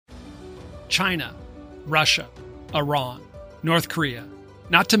China, Russia, Iran, North Korea,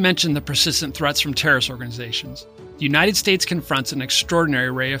 not to mention the persistent threats from terrorist organizations. The United States confronts an extraordinary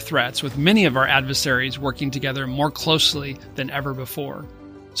array of threats, with many of our adversaries working together more closely than ever before.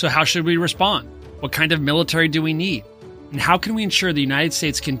 So how should we respond? What kind of military do we need? And how can we ensure the United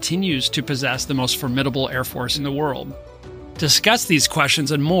States continues to possess the most formidable Air Force in the world? To discuss these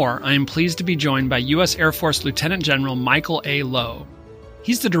questions and more, I am pleased to be joined by U.S. Air Force Lieutenant General Michael A. Low.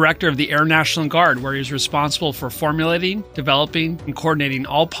 He's the director of the Air National Guard, where he's responsible for formulating, developing, and coordinating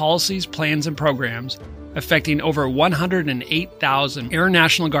all policies, plans, and programs affecting over 108,000 Air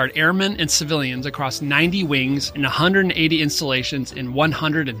National Guard airmen and civilians across 90 wings and 180 installations in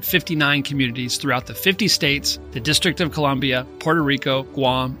 159 communities throughout the 50 states, the District of Columbia, Puerto Rico,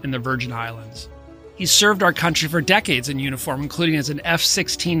 Guam, and the Virgin Islands. He's served our country for decades in uniform, including as an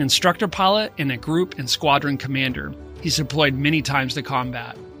F-16 instructor pilot and a group and squadron commander. He's deployed many times to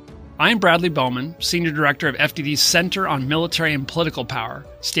combat. I'm Bradley Bowman, Senior Director of FDD's Center on Military and Political Power,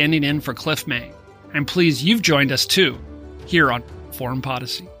 standing in for Cliff May. I'm pleased you've joined us too, here on Foreign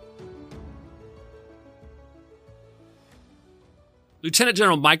Policy. Lieutenant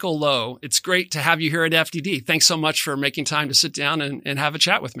General Michael Low, it's great to have you here at FDD. Thanks so much for making time to sit down and have a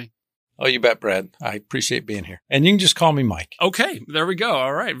chat with me. Oh, you bet, Brad. I appreciate being here. And you can just call me Mike. Okay, there we go.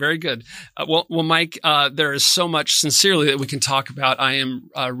 All right, very good. Well, Mike, there is so much sincerely that we can talk about. I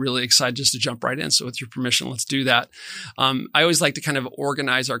am really excited just to jump right in. So with your permission, let's do that. I always like to kind of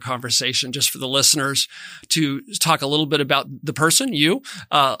organize our conversation just for the listeners to talk a little bit about the person, you,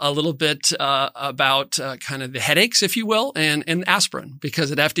 a little bit about kind of the headaches, if you will, and aspirin.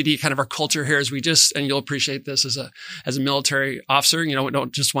 Because at FDD, kind of our culture here is and you'll appreciate this as a military officer, we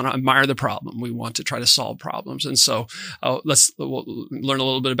don't just want to admire the problem. We want to try to solve problems. And so we'll learn a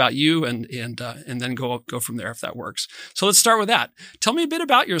little bit about you and then go from there if that works. So let's start with that. Tell me a bit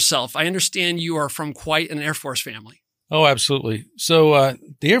about yourself. I understand you are from quite an Air Force family. Oh, absolutely. So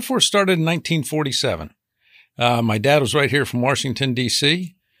the Air Force started in 1947. My dad was right here from Washington,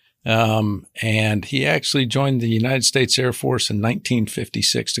 D.C., and he actually joined the United States Air Force in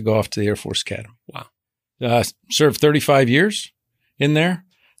 1956 to go off to the Air Force Academy. Wow. Served 35 years in there.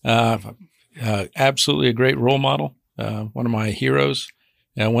 Absolutely a great role model. One of my heroes.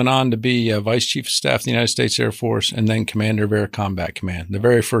 Went on to be Vice Chief of Staff of the United States Air Force and then Commander of Air Combat Command. The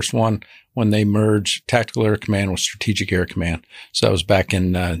very first one when they merged Tactical Air Command with Strategic Air Command. So that was back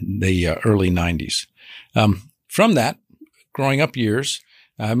in the early 90s. From that, growing up years,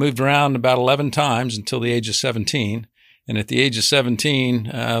 I moved around about 11 times until the age of 17. And at the age of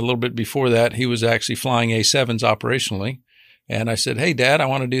 17, a little bit before that, he was actually flying A-7s operationally. And I said, "Hey, Dad, I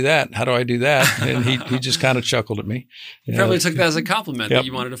want to do that. How do I do that?" And he just kind of chuckled at me. He probably took that as a compliment that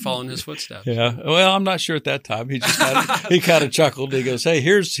you wanted to follow in his footsteps. Yeah. Well, I'm not sure at that time. He just kind of chuckled. He goes, "Hey,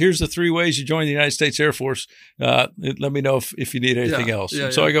 here's the 3 ways you join the United States Air Force. Let me know if you need anything else."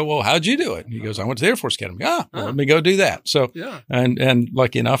 So I go, "Well, how'd you do it?" And he goes, "I went to the Air Force Academy." Let me go do that. So and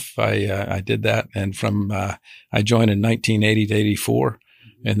lucky enough, I did that. And from I joined in 1980 to 84,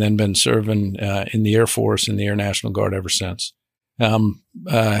 and then been serving in the Air Force and the Air National Guard ever since.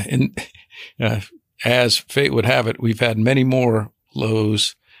 As fate would have it, we've had many more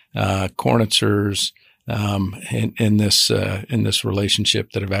Lows, Kornitzers, in this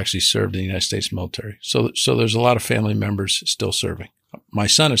relationship that have actually served in the United States military. So there's a lot of family members still serving. My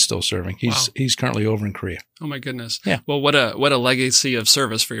son is still serving. He's currently over in Korea. Oh my goodness. Yeah. Well, what a legacy of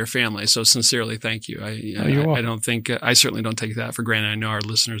service for your family. So sincerely, thank you. You're welcome. I certainly don't take that for granted. I know our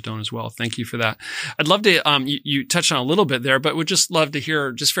listeners don't as well. Thank you for that. I'd love to, you touched on a little bit there, but would just love to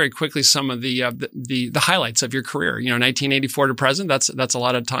hear just very quickly some of the highlights of your career. 1984 to present, that's a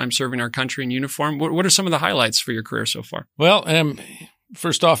lot of time serving our country in uniform. What are some of the highlights for your career so far? Well,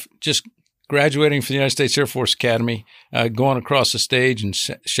 first off, just graduating from the United States Air Force Academy, going across the stage and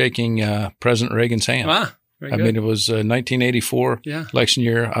shaking President Reagan's hand. Wow, very good. It was 1984 election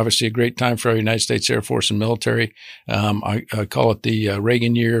year, obviously a great time for our United States Air Force and military. I call it the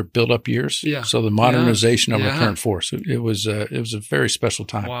Reagan year, build-up years. Yeah. So the modernization of our current force. It was a very special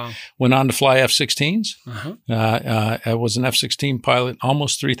time. Wow. Went on to fly F-16s. I was an F-16 pilot,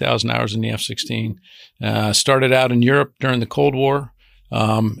 almost 3,000 hours in the F-16. Started out in Europe during the Cold War.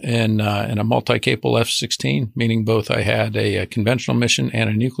 In a multi-capable F-16, meaning both I had a conventional mission and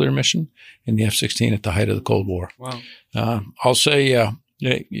a nuclear mission in the F-16 at the height of the Cold War. Wow. I'll say,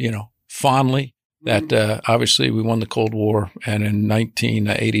 fondly that obviously we won the Cold War, and in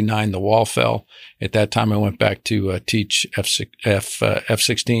 1989 the wall fell. At that time, I went back to teach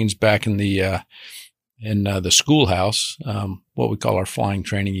F-16s back in the in the schoolhouse, what we call our flying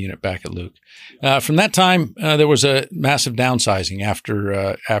training unit back at Luke. From that time, there was a massive downsizing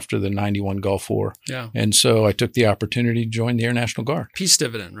after the 91 Gulf War. Yeah. And so I took the opportunity to join the Air National Guard. Peace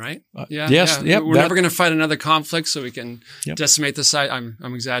dividend, right? Yeah. Yes. Yeah. Yep, We're never going to fight another conflict, so we can Yep. decimate the site. I'm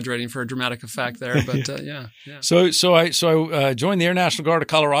exaggerating for a dramatic effect there, but yeah. So I joined the Air National Guard of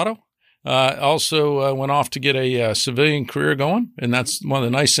Colorado. Also went off to get a civilian career going, and that's one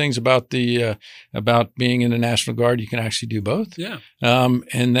of the nice things about about being in the National Guard. You can actually do both. Yeah.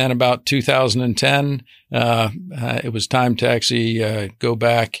 And then about 2010, it was time to actually go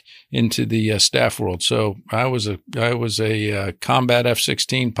back into the staff world. So I was a combat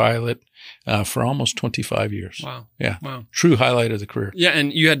F-16 pilot for almost 25 years. Wow. Yeah. Wow. True highlight of the career. Yeah,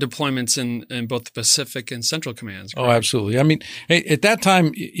 and you had deployments in both the Pacific and Central Commands. Correct? Oh, absolutely. I mean, at that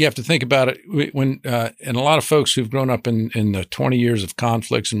time, you have to think about it. When and a lot of folks who've grown up in the 20 years of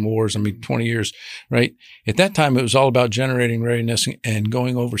conflicts and wars. I mean, 20 years, right? At that time, it was all about generating readiness and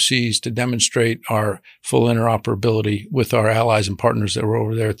going overseas to demonstrate our full interoperability with our allies and partners that were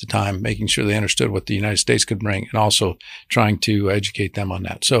over there at the time, making sure they understood what the United States could bring, and also trying to educate them on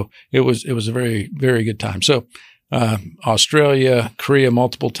that. So it was a very, very good time. So Australia, Korea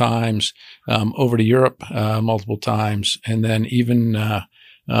multiple times, over to Europe multiple times, and then even the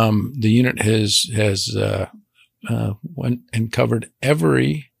unit has went and covered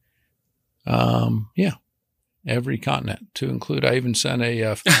every continent, to include, I even sent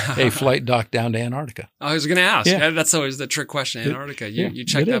a flight doc down to Antarctica. I was going to ask. Yeah. That's always the trick question. Antarctica. You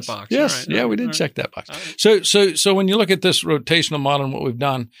checked that box. Yes. All right. We did check that box. Right. So when you look at this rotational model and what we've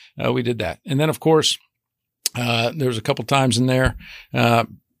done, we did that. And then, of course, there was a couple times in there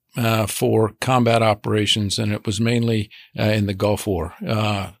for combat operations, and it was mainly in the Gulf War.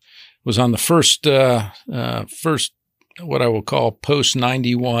 Was on the first what I will call post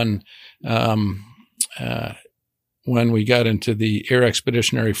 91 when we got into the Air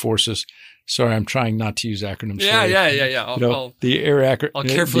Expeditionary Forces. Sorry, I'm trying not to use acronyms. Yeah. I'll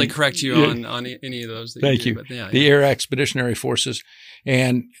carefully correct you on any of those. Thank you. The Air Expeditionary Forces,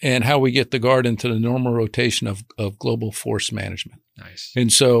 and how we get the Guard into the normal rotation of global force management. Nice.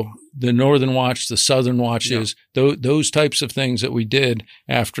 And so the Northern Watch, the Southern Watch is those types of things that we did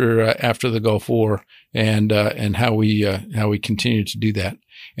after the Gulf War, and how we continue to do that.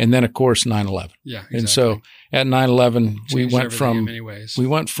 And then, of course, 9/11. Yeah, exactly. And so at 9/11, we went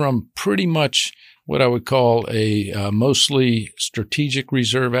from pretty much what I would call a mostly strategic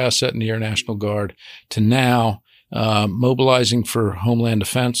reserve asset in the Air National Guard to now mobilizing for Homeland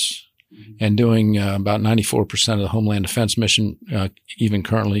Defense and doing about 94% of the Homeland Defense mission, even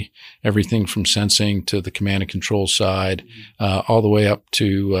currently, everything from sensing to the command and control side, all the way up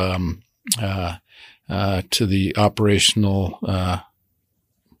to the operational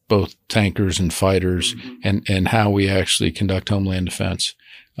both tankers and fighters, and how we actually conduct homeland defense,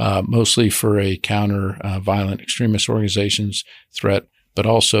 mostly for a counter violent extremist organizations threat, but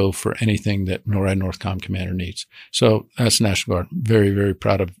also for anything that NORAD Northcom commander needs. So that's National Guard. Very, very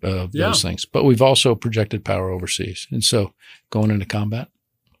proud of those things. But we've also projected power overseas. And so going into combat,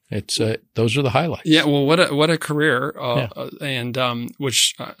 it's those are the highlights. Yeah, well, what a career, and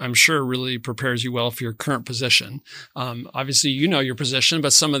which I'm sure really prepares you well for your current position. Obviously, you know your position,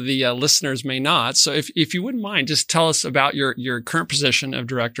 but some of the listeners may not. So, if you wouldn't mind, just tell us about your current position of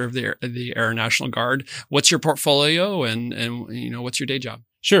director of the Air National Guard. What's your portfolio, and what's your day job?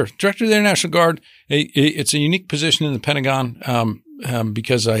 Sure, director of the Air National Guard. It's a unique position in the Pentagon.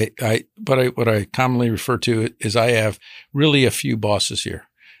 Because what I commonly refer to is I have really a few bosses here.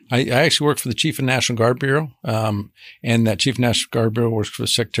 I actually work for the Chief of National Guard Bureau, and that Chief of National Guard Bureau works for the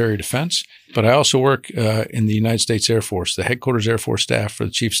Secretary of Defense. But I also work in the United States Air Force, the Headquarters Air Force staff for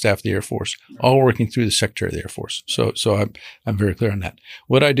the Chief of Staff of the Air Force, all working through the Secretary of the Air Force. So I'm very clear on that.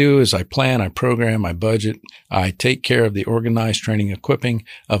 What I do is I plan, I program, I budget, I take care of the organized training, equipping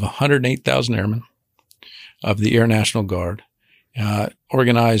of 108,000 airmen of the Air National Guard,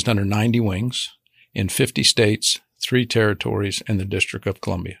 organized under 90 wings in 50 states, 3 territories, and the District of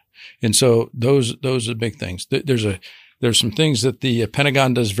Columbia. And so those are big things. There's some things that the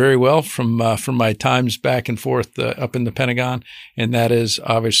Pentagon does very well from my times back and forth up in the Pentagon, and that is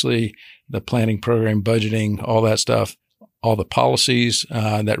obviously the planning, program, budgeting, all that stuff, all the policies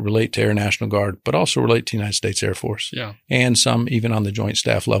that relate to Air National Guard, but also relate to the United States Air Force. Yeah. And some even on the Joint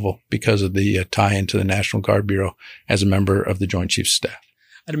Staff level because of the tie into the National Guard Bureau as a member of the Joint Chiefs of Staff.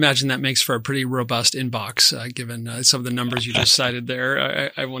 I'd imagine that makes for a pretty robust inbox, given some of the numbers you just cited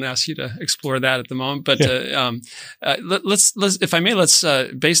there. I won't ask you to explore that at the moment, but let's, if I may,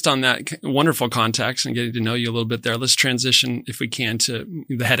 based on that wonderful context and getting to know you a little bit there, let's transition, if we can, to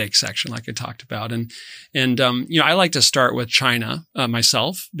the headache section, like I talked about. And I like to start with China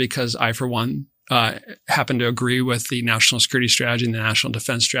myself, because I, for one, happen to agree with the national security strategy and the national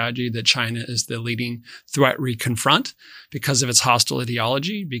defense strategy that China is the leading threat we confront because of its hostile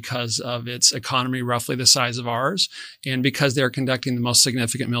ideology, because of its economy roughly the size of ours, and because they're conducting the most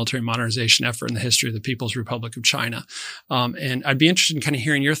significant military modernization effort in the history of the People's Republic of China. And I'd be interested in kind of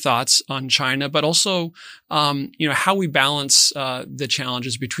hearing your thoughts on China, but also, how we balance the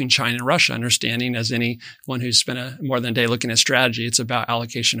challenges between China and Russia, understanding, as anyone who's spent more than a day looking at strategy, it's about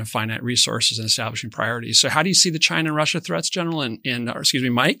allocation of finite resources and establishing priorities. So how do you see the China and Russia threats, General,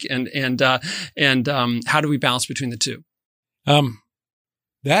 Mike, and how do we balance between the two?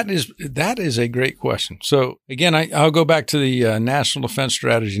 That is a great question. So again, I'll go back to the national defense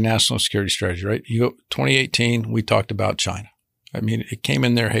strategy, national security strategy, right? 2018, we talked about China. I mean, it came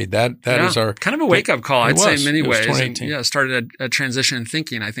in there. Hey, that is our kind of a wake up call, I'd say, in many ways. 2018. And, started a transition in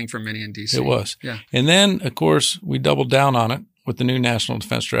thinking, I think, for many in DC. It was. Yeah. And then, of course, we doubled down on it with the new national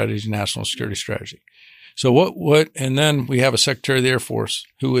defense strategy, national security strategy. So and then we have a Secretary of the Air Force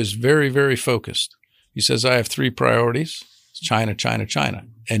who is very, very focused. He says, I have 3 priorities: China, China, China.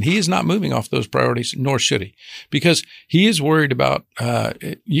 And he is not moving off those priorities, nor should he, because he is worried about,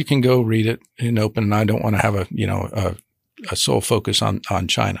 you can go read it in open, and I don't want to have a sole focus on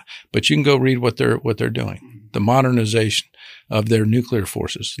China, but you can go read what they're doing. The modernization of their nuclear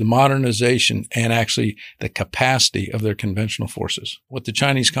forces, the modernization and actually the capacity of their conventional forces. What the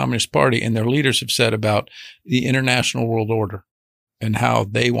Chinese Communist Party and their leaders have said about the international world order and how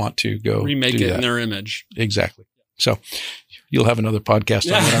they want to go remake it in their image. Exactly. So you'll have another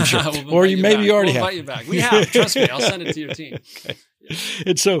podcast on it, I'm sure. Or you maybe already have. We'll invite you back. We have. Trust me. I'll send it to your team. Okay.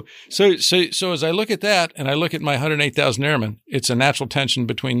 And so as I look at that and I look at my 108,000 airmen, it's a natural tension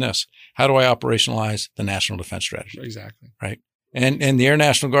between this. How do I operationalize the national defense strategy? Exactly. Right. And the Air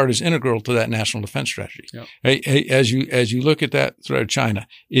National Guard is integral to that national defense strategy. Yep. As you look at that threat of China,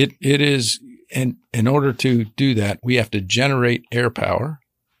 it is, and in order to do that, we have to generate air power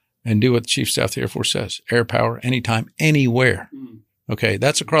and do what the Chief of Staff of the Air Force says: air power anytime, anywhere. Okay,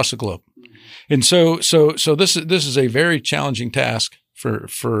 that's across the globe. And so this is a very challenging task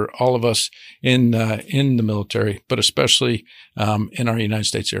for all of us in the military, but especially in our United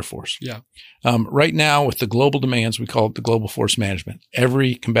States Air Force. Yeah. Right now, with the global demands, we call it the global force management.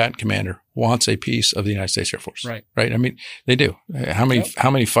 Every combatant commander wants a piece of the United States Air Force. Right. Right. I mean, they do. How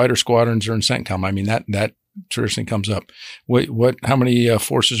many fighter squadrons are in CENTCOM? I mean, that traditionally comes up. How many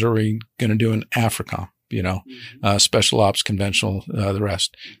forces are we going to do in AFRICOM? Special ops, conventional, the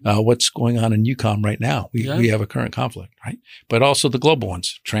rest. What's going on in EUCOM right now? We have a current conflict, right? But also the global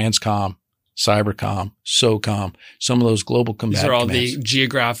ones: TRANSCOM, CYBERCOM, SOCOM, some of those global combatant These are all commands. the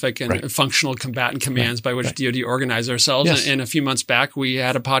geographic and functional combatant commands by which DoD organized ourselves. Yes. And a few months back, we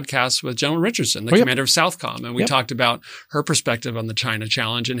had a podcast with General Richardson, the commander of SOUTHCOM, and we talked about her perspective on the China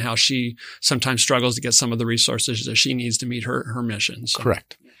challenge and how she sometimes struggles to get some of the resources that she needs to meet her mission. So.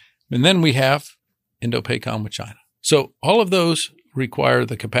 Correct. And then we have Indo-PACOM with China. So all of those require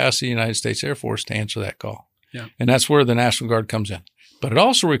the capacity of the United States Air Force to answer that call. Yeah. And that's where the National Guard comes in. But it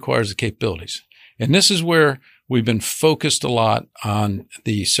also requires the capabilities. And this is where we've been focused a lot on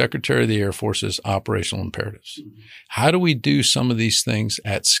the Secretary of the Air Force's operational imperatives. How do we do some of these things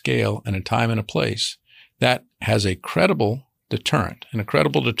at scale and a time and a place that has a credible deterrent? And a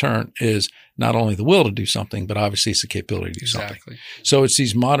credible deterrent is not only the will to do something, but obviously it's the capability to do something. So it's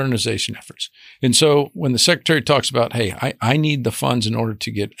these modernization efforts. And so when the Secretary talks about, hey, I need the funds in order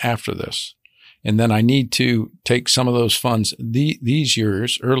to get after this, and then I need to take some of those funds these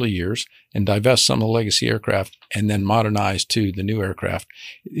years, early years, and divest some of the legacy aircraft and then modernize to the new aircraft.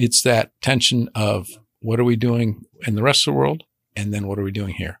 It's that tension of what are we doing in the rest of the world, and then what are we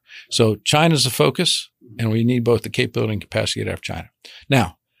doing here? So China's the focus, and we need both the capability and capacity to get after China.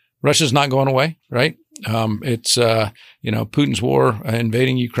 Now, Russia's not going away, right? It's Putin's war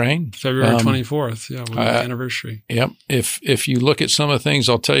invading Ukraine. February 24th, the anniversary. Yep. If you look at some of the things,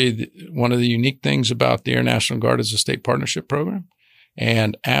 I'll tell you one of the unique things about the Air National Guard is the state partnership program.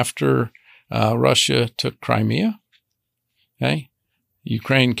 And after Russia took Crimea, okay,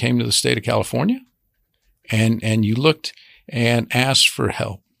 Ukraine came to the state of California, and you looked and asked for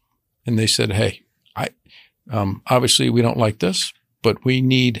help, and they said, "Hey, obviously we don't like this, but we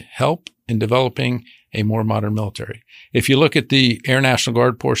need help in developing a more modern military." If you look at the Air National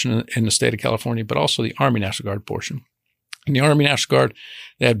Guard portion in the state of California, but also the Army National Guard portion, In the Army National Guard,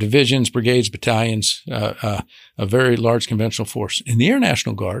 they have divisions, brigades, battalions, a very large conventional force. In the Air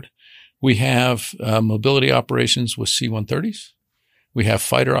National Guard, we have mobility operations with C-130s. We have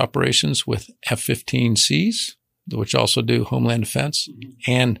fighter operations with F-15Cs, which also do homeland defense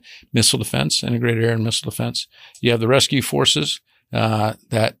and missile defense, integrated air and missile defense. You have the rescue forces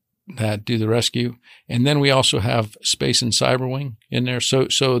that do the rescue, and then we also have space and cyber wing in there. So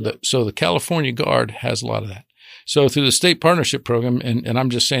the California Guard has a lot of that. So through the state partnership program, and I'm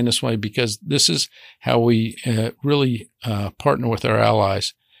just saying this way because this is how we really partner with our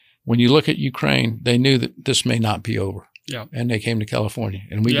allies. When you look at Ukraine, they knew that this may not be over. Yeah. And they came to California,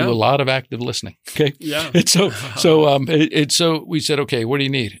 and we do a lot of active listening. Okay. Yeah. And so we said, okay, what do you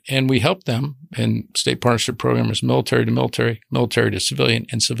need? And we helped them. And state partnership program is military to military, military to civilian,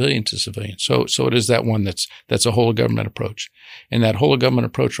 and civilian to civilian. So it is that one that's a whole of government approach. And that whole of government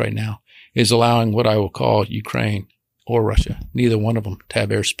approach right now is allowing what I will call Ukraine or Russia, neither one of them, to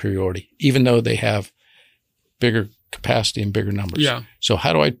have air superiority, even though they have bigger capacity and bigger numbers. Yeah. So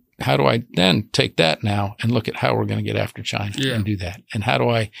how do I then take that now and look at how we're going to get after China and do that? And how do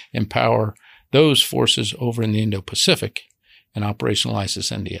I empower those forces over in the Indo-Pacific and operationalize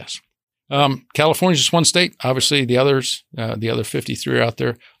this NDS? California's just one state. Obviously, the others, the other 53 out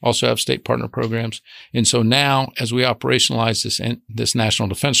there also have state partner programs. And so now, as we operationalize this national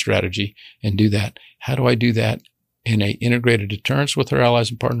defense strategy and do that, how do I do that in an integrated deterrence with our allies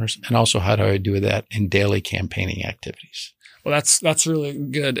and partners? And also, how do I do that in daily campaigning activities? Well, that's really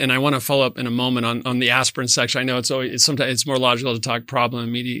good. And I want to follow up in a moment on the aspirin section. I know sometimes it's more logical to talk problem,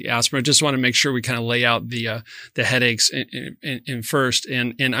 immediate aspirin. I just want to make sure we kind of lay out the headaches in first.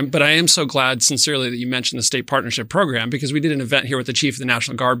 But I am so glad sincerely that you mentioned the state partnership program, because we did an event here with the chief of the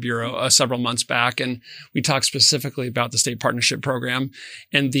National Guard Bureau several months back. And we talked specifically about the state partnership program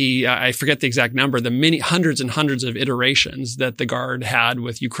and I forget the exact number, the many hundreds and hundreds of iterations that the Guard had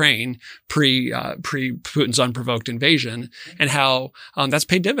with Ukraine pre Putin's unprovoked invasion. And how that's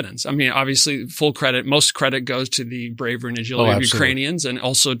paid dividends. I mean, obviously, most credit goes to the bravery and agility of Ukrainians, and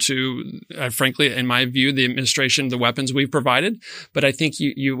also to, frankly, in my view, the administration, the weapons we've provided. But I think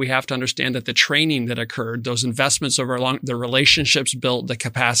we have to understand that the training that occurred, those investments the relationships built, the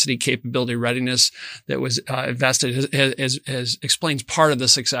capacity, capability, readiness that was invested explains part of the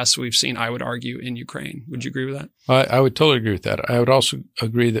success we've seen, I would argue, in Ukraine. Would you agree with that? I would totally agree with that. I would also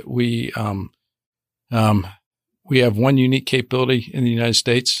agree that we have one unique capability in the United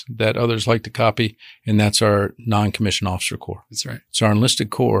States that others like to copy, and that's our non-commissioned officer corps. That's right. It's our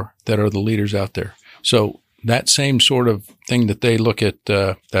enlisted corps that are the leaders out there. So that same sort of thing that they look at,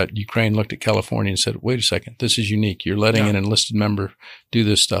 that Ukraine looked at California and said, wait a second, this is unique. You're letting an enlisted member do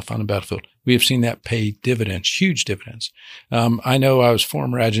this stuff on the battlefield. We have seen that pay dividends, huge dividends. I know I was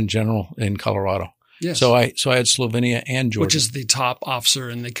former adjutant general in Colorado. Yes. So I had Slovenia and Georgia. Which is the top officer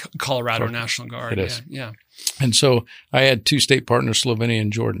in the Colorado National Guard. It is. Yeah. And so I had two state partners, Slovenia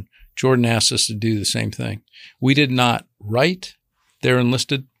and Jordan. Jordan asked us to do the same thing. We did not write their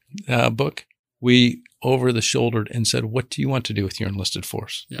enlisted book. We over-the-shouldered and said, what do you want to do with your enlisted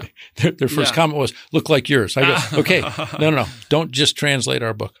force? Yeah. Their first comment was, look like yours. I go, okay, no. Don't just translate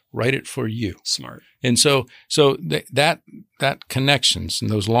our book. Write it for you. Smart. And so that connections and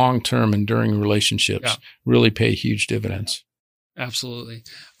those long-term enduring relationships really pay huge dividends. Absolutely.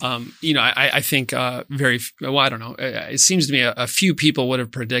 I think I don't know. It seems to me a few people would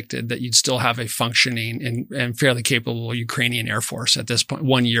have predicted that you'd still have a functioning and fairly capable Ukrainian Air Force at this point,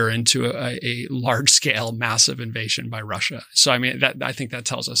 1 year into a large-scale, massive invasion by Russia. So, I mean, I think that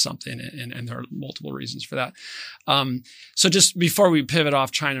tells us something, and there are multiple reasons for that. So just before we pivot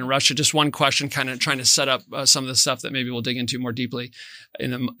off China and Russia, just one question, kind of trying to set up some of the stuff that maybe we'll dig into more deeply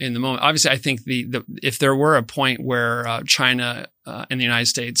in the moment. Obviously, I think if there were a point where China and the United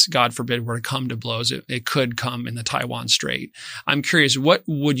States, God forbid, were to come to blows, it could come in the Taiwan Strait. I'm curious, what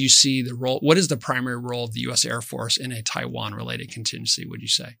would you see the role? What is the primary role of the U.S. Air Force in a Taiwan-related contingency, would you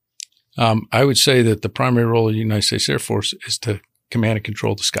say? I would say that the primary role of the United States Air Force is to command and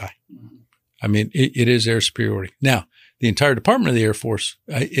control the sky. Mm-hmm. I mean, it is air superiority. Now, the entire Department of the Air Force,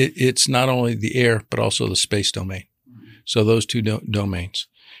 it's not only the air, but also the space domain. Mm-hmm. So those two domains.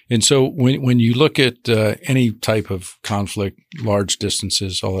 And so when you look at any type of conflict, large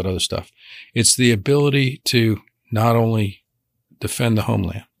distances, all that other stuff, it's the ability to not only defend the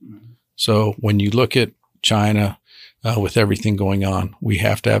homeland. Mm-hmm. So when you look at China with everything going on, we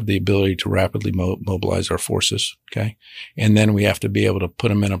have to have the ability to rapidly mobilize our forces, okay? And then we have to be able to put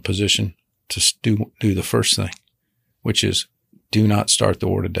them in a position to do the first thing, which is do not start the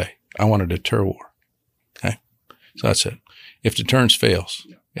war today. I want to deter war, okay? So that's it. If deterrence fails,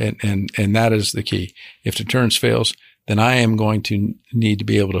 and that is the key. If deterrence fails, then I am going to need to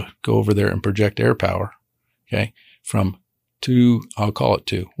be able to go over there and project air power, okay, from two, I'll call it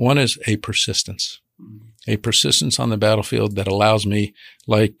two. One is a persistence on the battlefield that allows me,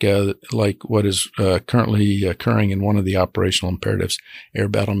 like what is currently occurring in one of the operational imperatives, Air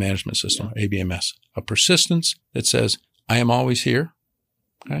Battle Management System, ABMS, a persistence that says, I am always here,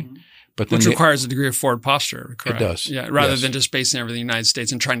 okay? But then which requires a degree of forward posture, correct? It does. Yeah, rather than just basing everything in the United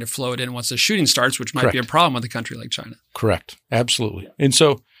States and trying to flow it in once the shooting starts, which might be a problem with a country like China. Correct. Absolutely. And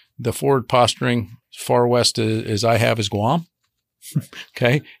so the forward posturing far west as I have is Guam.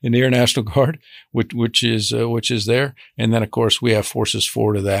 Okay. In the Air National Guard, which is there. And then of course we have forces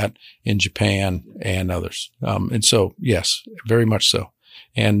forward of that in Japan and others. And so, yes, very much so.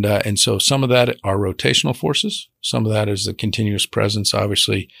 And so some of that are rotational forces. Some of that is the continuous presence,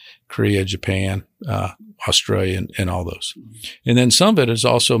 obviously Korea, Japan, Australia, and all those. And then some of it is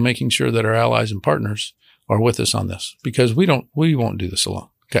also making sure that our allies and partners are with us on this, because we won't do this alone.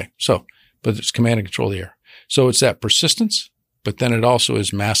 Okay. So, but it's command and control of the air. So it's that persistence, but then it also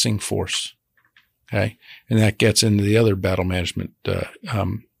is massing force. Okay. And that gets into the other battle management.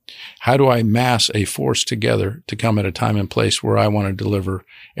 How do I mass a force together to come at a time and place where I want to deliver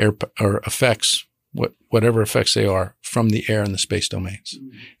air or effects, whatever effects they are, from the air and the space domains?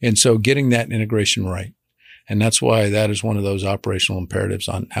 And so getting that integration right. And that's why that is one of those operational imperatives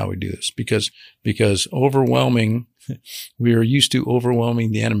on how we do this, because we are used to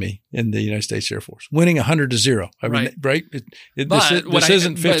overwhelming the enemy in the United States Air Force, winning 100-0. I mean, right? This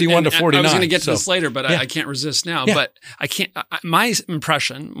isn't 51 to 49. I was going to get to this later, but I can't resist now. Yeah. But I can't. My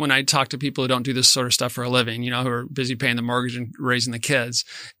impression when I talk to people who don't do this sort of stuff for a living, who are busy paying the mortgage and raising the kids,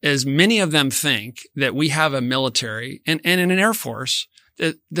 is many of them think that we have a military and an Air Force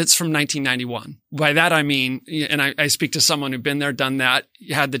that's from 1991. By that, I mean, and I speak to someone who'd been there, done that,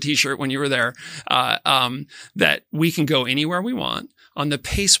 had the t-shirt when you were there, that we can go anywhere we want on the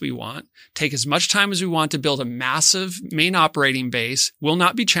pace we want, take as much time as we want to build a massive main operating base, will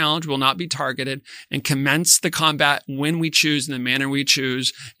not be challenged, will not be targeted, and commence the combat when we choose in the manner we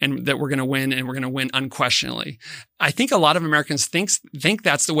choose, and that we're going to win, and we're going to win unquestionably. I think a lot of Americans think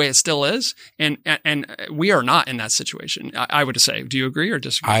that's the way it still is, and we are not in that situation. I would say. Do you agree or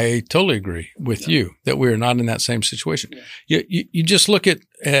disagree? I totally agree with you that we are not in that same situation. Yeah. You just look at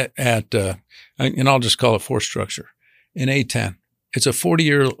and I'll just call it force structure. An A-10, it's a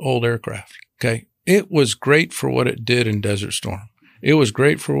 40-year-old aircraft. Okay, it was great for what it did in Desert Storm. It was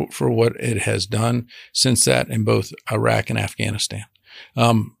great for what it has done since that in both Iraq and Afghanistan.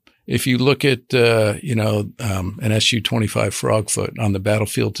 If you look at, an Su-25 Frogfoot on the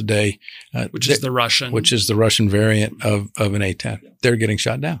battlefield today, which is the Russian variant of an A-10, they're getting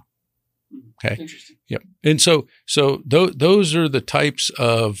shot down. Okay. Interesting. Yep. And so those are the types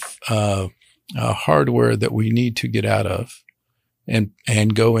of hardware that we need to get out of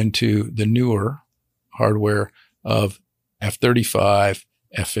and go into the newer hardware of F-35,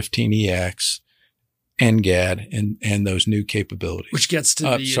 F-15EX, NGAD, and those new capabilities. Which gets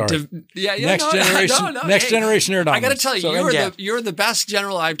to next generation air dominance. I got to tell you, you're the best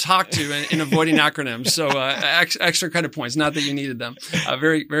general I've talked to in avoiding acronyms. So extra credit points. Not that you needed them.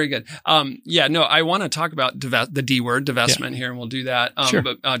 Very, very good. I want to talk about the D word, divestment here, and we'll do that. Sure.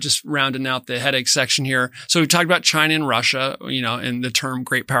 But just rounding out the headache section here. So we've talked about China and Russia, and the term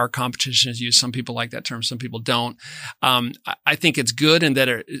great power competition is used. Some people like that term, some people don't. I think it's good in that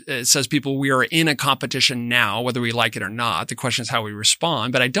it says we are in a competition now, whether we like it or not. The question is how we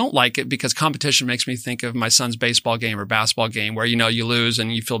respond. But I don't like it because competition makes me think of my son's baseball game or basketball game where, you lose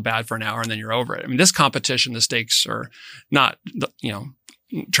and you feel bad for an hour and then you're over it. I mean, this competition, the stakes are not,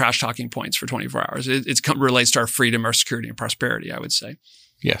 trash talking points for 24 hours. It relates to our freedom, our security, and prosperity, I would say.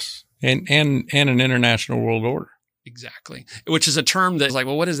 Yes. And an international world order. Exactly. Which is a term that's like,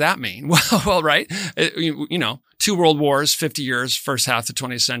 well, what does that mean? Well, right. 2 world wars, 50 years, first half of the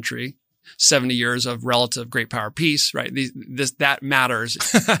 20th century. 70 years of relative great power peace, right? That matters,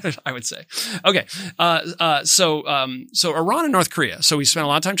 I would say. Okay. So Iran and North Korea. So we spent a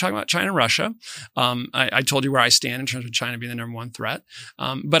lot of time talking about China and Russia. I told you where I stand in terms of China being the number one threat.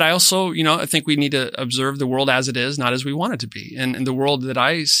 But I also, I think we need to observe the world as it is, not as we want it to be. And the world that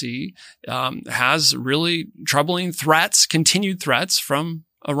I see, has really troubling threats, continued threats from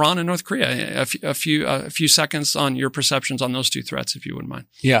Iran and North Korea. A few seconds on your perceptions on those two threats, if you wouldn't mind.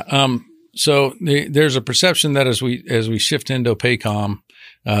 Yeah. So there's a perception that as we shift to Indo-PACOM,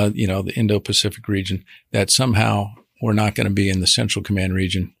 the Indo-Pacific region, that somehow we're not going to be in the Central Command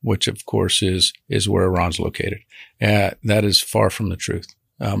region, which of course is where Iran's located. That is far from the truth,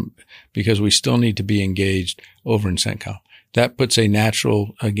 because we still need to be engaged over in CENTCOM. that puts a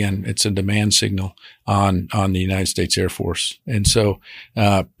natural, again, it's a demand signal on the United States Air Force. And so,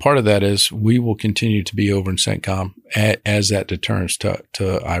 part of that is we will continue to be over in CENTCOM as that deterrence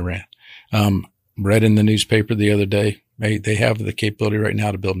to Iran. Read in the newspaper the other day, they have the capability right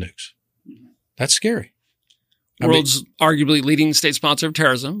now to build nukes. That's scary. World's arguably leading state sponsor of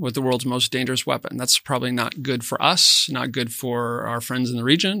terrorism with the world's most dangerous weapon. That's probably not good for us, not good for our friends in the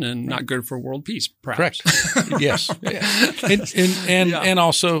region, and not good for world peace, perhaps. Correct. Yes. And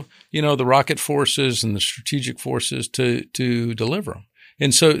also, the rocket forces and the strategic forces to deliver them.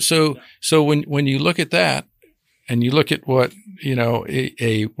 And so when you look at that and you look at what,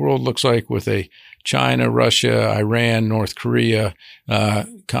 a world looks like with a China, Russia, Iran, North Korea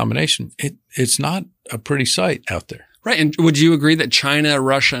combination, it's not a pretty sight out there. Right. And would you agree that China,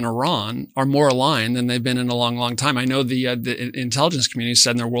 Russia, and Iran are more aligned than they've been in a long, long time? I know the intelligence community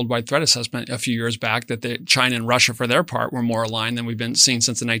said in their worldwide threat assessment a few years back that China and Russia, for their part, were more aligned than we've been seeing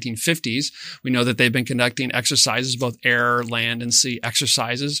since the 1950s. We know that they've been conducting exercises, both air, land, and sea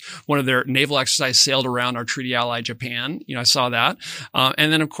exercises. One of their naval exercises sailed around our treaty ally, Japan. I saw that.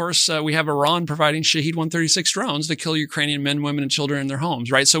 And then, of course, we have Iran providing Shahed 136 drones to kill Ukrainian men, women, and children in their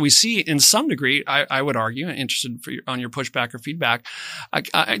homes, right? So we see, in some degree, I would argue, interested on your pushback or feedback,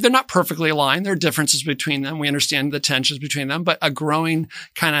 they're not perfectly aligned. There are differences between them. We understand the tensions between them, but a growing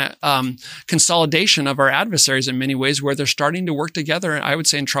kind of consolidation of our adversaries in many ways where they're starting to work together, I would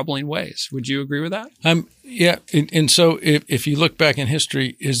say, in troubling ways. Would you agree with that? Yeah. And so if you look back in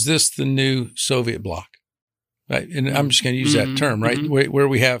history, is this the new Soviet bloc? Right. And I'm just going to use that term, right? Where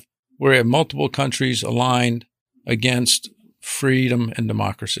we have multiple countries aligned against freedom and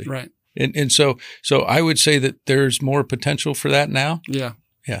democracy. Right. And so I would say that there's more potential for that now. Yeah.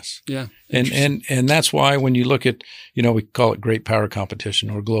 Yes. Yeah. And that's why when you look at, we call it great power competition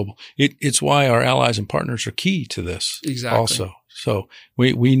or global, it's why our allies and partners are key to this. Exactly. Also. So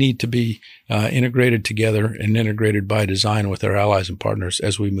we need to be integrated together and integrated by design with our allies and partners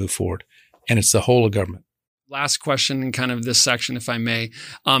as we move forward. And it's the whole of government. Last question in kind of this section, if I may.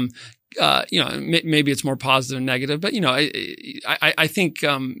 Maybe it's more positive and negative, but, I think,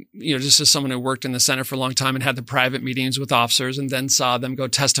 just as someone who worked in the Senate for a long time and had the private meetings with officers and then saw them go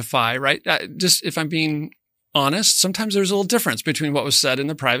testify, right? Just if I'm being honest, sometimes there's a little difference between what was said in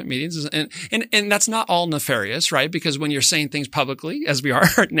the private meetings and that's not all nefarious, right? Because when you're saying things publicly, as we are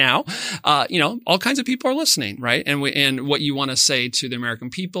now, all kinds of people are listening, right? And what you want to say to the American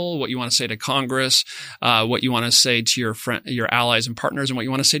people, what you want to say to Congress, what you want to say to your allies and partners, and what you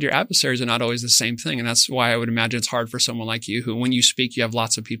want to say to your adversaries are not always the same thing. And that's why I would imagine it's hard for someone like you who, when you speak, you have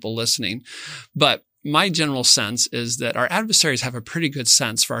lots of people listening. But my general sense is that our adversaries have a pretty good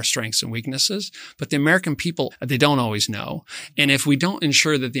sense for our strengths and weaknesses, but the American people, they don't always know. And if we don't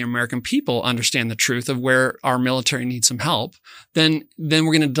ensure that the American people understand the truth of where our military needs some help, then we're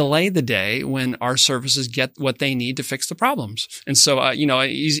going to delay the day when our services get what they need to fix the problems. And so,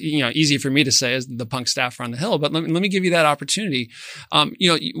 easy for me to say as the punk staffer on the Hill, but let me give you that opportunity.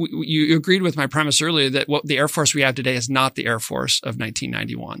 You agreed with my premise earlier that what the Air Force we have today is not the Air Force of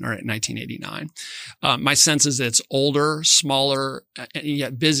 1991 or 1989. My sense is that it's older, smaller,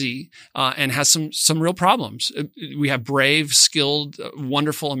 yet busy, and has some real problems. We have brave, skilled,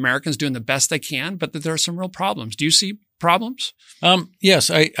 wonderful Americans doing the best they can, but that there are some real problems. Do you see problems? Yes.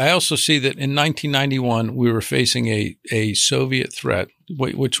 I also see that in 1991, we were facing a Soviet threat,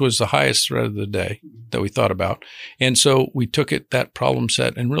 which was the highest threat of the day that we thought about. And so we took that problem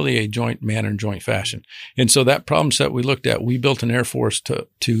set in really a joint manner and joint fashion. And so that problem set we looked at, we built an Air Force to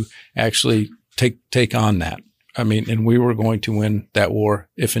actually take on that. I mean, and we were going to win that war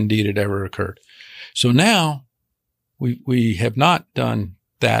if indeed it ever occurred. So now we have not done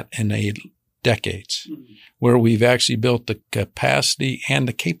that in decades where we've actually built the capacity and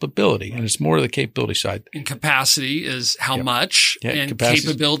the capability, and it's more the capability side. And capacity is how much, and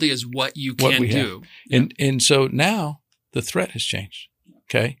capability is what you can do. And so now the threat has changed.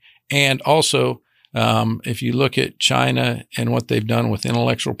 Okay. And also, if you look at China and what they've done with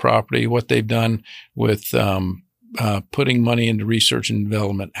intellectual property, what they've done with putting money into research and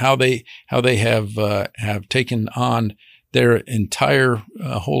development, how they have taken on their entire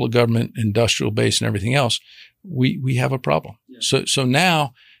whole of government industrial base and everything else, we have a problem. Yeah. So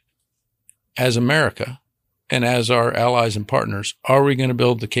now, as America and as our allies and partners, are we going to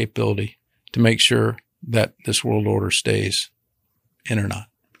build the capability to make sure that this world order stays in or not?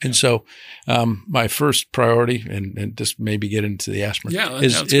 And so, my first priority, and just maybe get into the aspirin,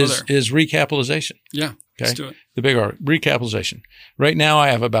 is recapitalization. Yeah. Okay. Let's do it. The big R, recapitalization. Right now, I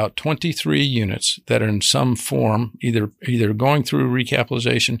have about 23 units that are in some form, either going through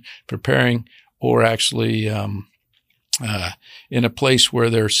recapitalization, preparing, or actually, in a place where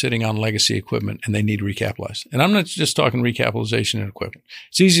they're sitting on legacy equipment and they need recapitalized. And I'm not just talking recapitalization and equipment.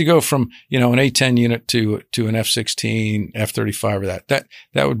 It's easy to go from, an A-10 unit to an F-16, F-35 or that.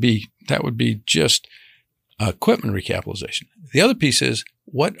 That would be just equipment recapitalization. The other piece is,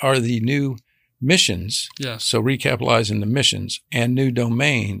 what are the new missions? Yes. So recapitalizing the missions and new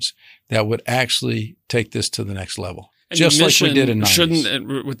domains that would actually take this to the next level. And just like we did in 90s.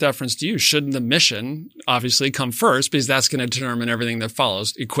 Shouldn't, with deference to you, shouldn't the mission obviously come first, because that's going to determine everything that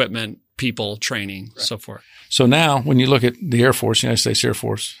follows: equipment, people, training, so forth. So now when you look at the Air Force, United States Air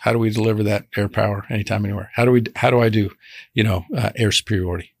Force, how do we deliver that air power anytime, anywhere? How do I do, air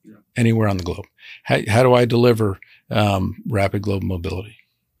superiority anywhere on the globe? How do I deliver rapid global mobility?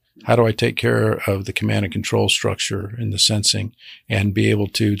 How do I take care of the command and control structure and the sensing and be able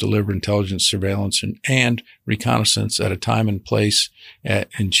to deliver intelligence, surveillance, and reconnaissance at a time and place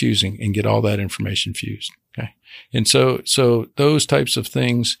and choosing, and get all that information fused? Okay. And so those types of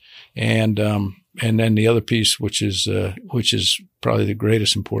things. And then the other piece, which is probably the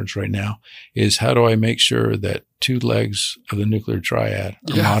greatest importance right now, is how do I make sure that two legs of the nuclear triad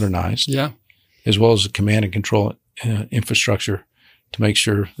are modernized, as well as the command and control infrastructure, to make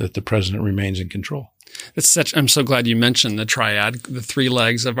sure that the president remains in control. I'm so glad you mentioned the triad, the three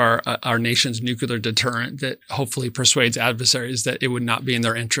legs of our nation's nuclear deterrent, that hopefully persuades adversaries that it would not be in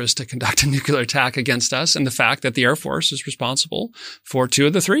their interest to conduct a nuclear attack against us. And the fact that the Air Force is responsible for two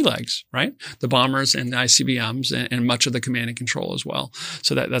of the three legs, right? The bombers and the ICBMs, and much of the command and control as well.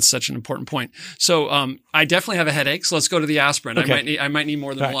 So that's such an important point. So I definitely have a headache. So let's go to the aspirin. Okay. I might need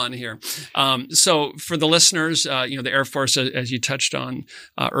more than one here. So for the listeners, the Air Force, as you touched on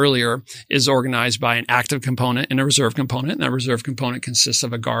earlier, is organized by an active component and a reserve component. And that reserve component consists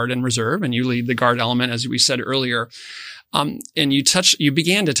of a guard and reserve, and you lead the guard element, as we said earlier. And you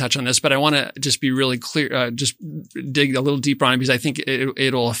began to touch on this, but I want to just be really clear, just dig a little deeper on it, because I think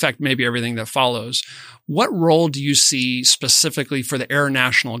it'll affect maybe everything that follows. What role do you see specifically for the Air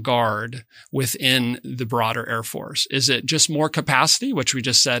National Guard within the broader Air Force? Is it just more capacity, which we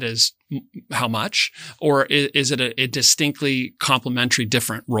just said is how much, or is it a distinctly complementary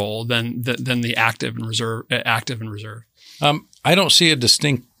different role than the active and reserve? I don't see a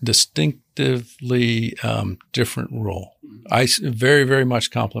distinctively different role. I very, very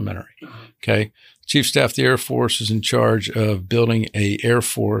much complementary. Okay. Chief Staff of the Air Force is in charge of building a Air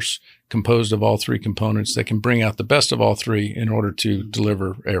Force composed of all three components that can bring out the best of all three in order to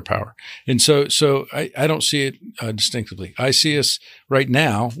deliver air power. And so I don't see it distinctively. I see us right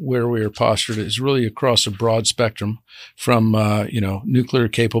now where we are postured is really across a broad spectrum from, nuclear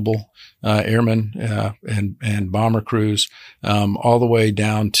capable airmen and bomber crews, all the way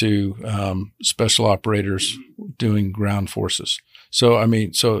down to special operators doing ground forces. So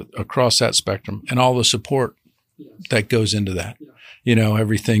across that spectrum, and all the support that goes into that.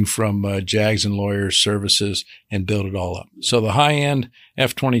 Everything from JAGs and lawyers, services, and build it all up. So the high-end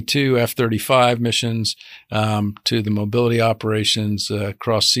F-22, F-35 missions to the mobility operations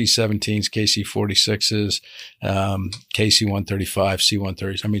across C-17s, KC-46s, KC-135,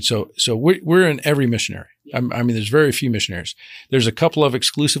 C-130s. So we're in every mission area. There's very few missionaries. There's a couple of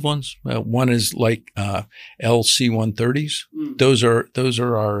exclusive ones. One is like LC-130s. Those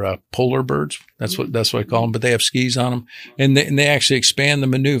are our polar birds. That's what I call them. But they have skis on them, and they actually expand the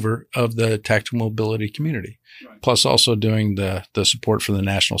maneuver of the tactical mobility community. Right. Plus, also doing the support for the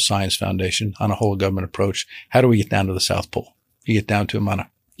National Science Foundation on a whole government approach. How do we get down to the South Pole? You get down to them on a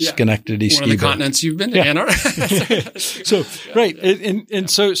Schenectady ski. One of the continents you've been to, Antarctica. So right, and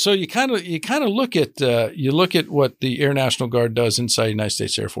so you kind of look at what the Air National Guard does inside the United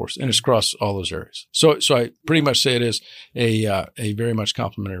States Air Force, and it's across all those areas. So I pretty much say it is a very much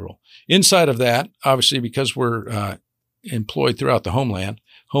complementary role. Inside of that, obviously, because we're employed throughout the homeland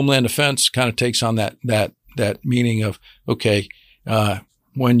defense kind of takes on that meaning of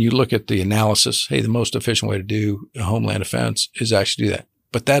when you look at the analysis, hey, the most efficient way to do a homeland defense is actually do that.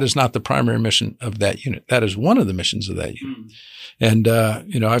 But that is not the primary mission of that unit. That is one of the missions of that unit. And,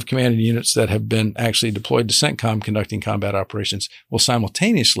 I've commanded units that have been actually deployed to CENTCOM conducting combat operations while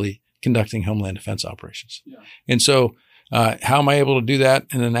simultaneously conducting homeland defense operations. Yeah. And so, how am I able to do that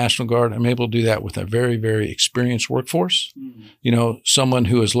in the National Guard? I'm able to do that with a very, very experienced workforce. Someone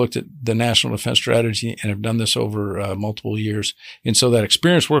who has looked at the national defense strategy and have done this over multiple years. And so that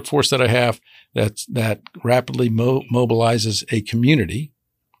experienced workforce that I have that rapidly mobilizes a community,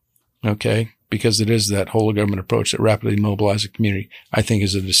 because it is that whole government approach that rapidly mobilizes a community, I think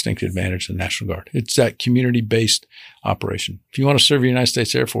is a distinct advantage of the National Guard. It's that community-based operation. If you want to serve the United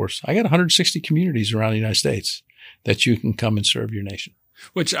States Air Force, I got 160 communities around the United States that you can come and serve your nation.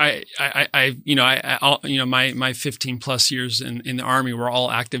 Which my 15 plus years in the Army were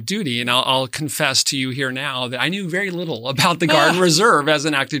all active duty. And I'll confess to you here now that I knew very little about the Guard and Reserve as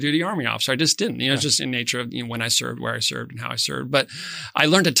an active duty Army officer. I just didn't, just in nature of, when I served, where I served and how I served. But I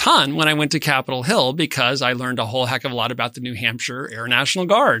learned a ton when I went to Capitol Hill because I learned a whole heck of a lot about the New Hampshire Air National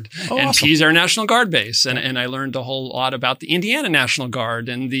Guard and awesome. Pease Air National Guard Base. And I learned a whole lot about the Indiana National Guard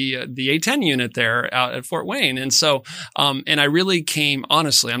and the A-10 unit there out at Fort Wayne. And so, and I really came,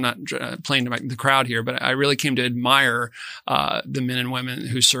 honestly, I'm not playing to the crowd here, but I really came to admire the men and women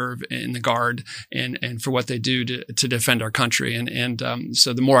who serve in the Guard and for what they do to defend our country.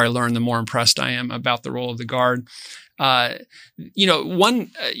 So the more I learn, the more impressed I am about the role of the Guard. I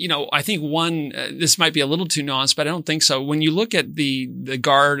think this might be a little too nuanced, but I don't think so. When you look at the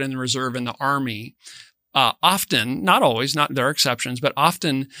Guard and the Reserve and the Army, often, not always, there are exceptions, but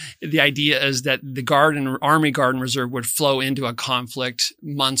often the idea is that the Guard and Army Guard and Reserve would flow into a conflict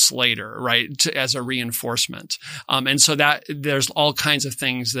months later, right, as a reinforcement. And so that there's all kinds of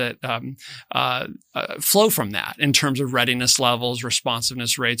things that flow from that in terms of readiness levels,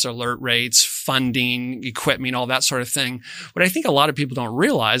 responsiveness rates, alert rates, funding, equipment, all that sort of thing. What I think a lot of people don't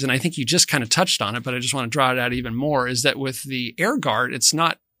realize, and I think you just kind of touched on it, but I just want to draw it out even more, is that with the Air Guard, it's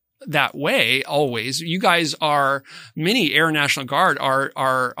not that way always. You guys many Air National Guard are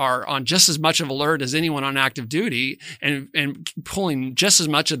on just as much of alert as anyone on active duty and pulling just as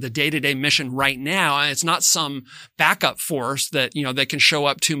much of the day-to-day mission right now. And it's not some backup force that, that can show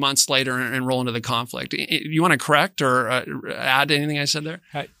up 2 months later and roll into the conflict. You want to correct or add anything I said there?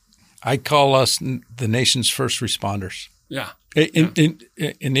 I call us the nation's first responders. Yeah. In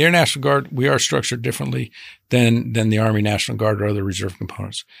the Air National Guard, we are structured differently than the Army National Guard or other reserve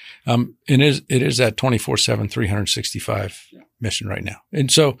components. It is that 24/7, 365 mission right now. And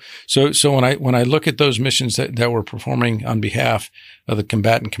so when I look at those missions that we're performing on behalf of the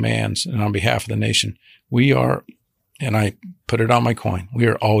combatant commands and on behalf of the nation, we are, and I put it on my coin, we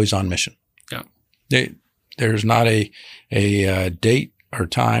are always on mission. Yeah. There's not a date or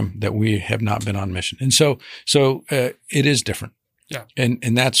time that we have not been on mission. And so it is different. Yeah.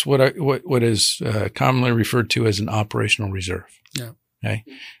 And that's what is commonly referred to as an operational reserve. Yeah. Okay.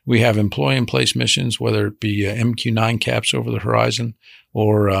 We have employee in place missions, whether it be MQ-9 caps over the horizon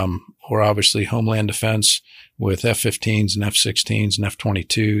or obviously Homeland Defense with F-15s and F-16s and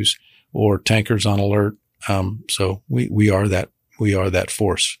F-22s or tankers on alert. So we are that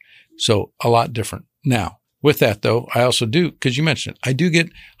force. So a lot different. Now, with that, though, I also do, because you mentioned it, I do get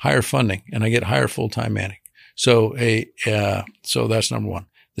higher funding and I get higher full-time manning. So that's number one.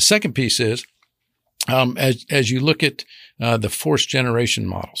 The second piece is, as you look at the force generation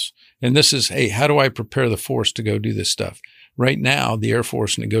models, and this is, hey, how do I prepare the force to go do this stuff? Right now, the Air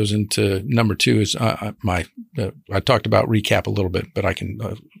Force, and it goes into number two, is I talked about recap a little bit, but I can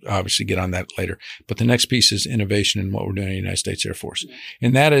obviously get on that later. But the next piece is innovation in what we're doing in the United States Air Force,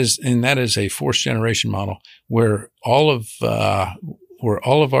 and that is a force generation model where all of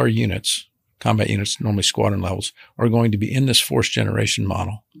our units, combat units, normally squadron levels, are going to be in this force generation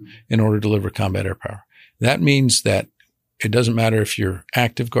model in order to deliver combat air power. That means that it doesn't matter if you're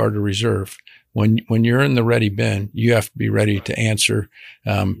active Guard or reserve. When you're in the ready bin, you have to be ready to answer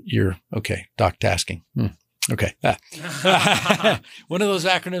doc tasking. Okay. One of those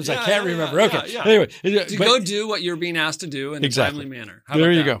acronyms I can't remember. Okay. Anyway. Go do what you're being asked to do in a timely manner.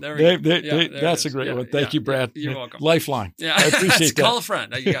 There you go. That's a great one. Thank you, Brad. You're welcome. Lifeline. Yeah. I appreciate that. Call a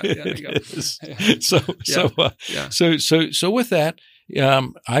friend. You got go. So with that,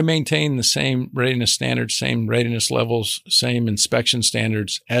 I maintain the same readiness standards, same readiness levels, same inspection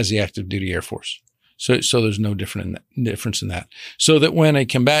standards as the active duty Air Force. So there's no difference in that. So that when a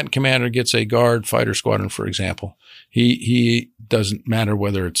combatant commander gets a Guard fighter squadron, for example, he doesn't matter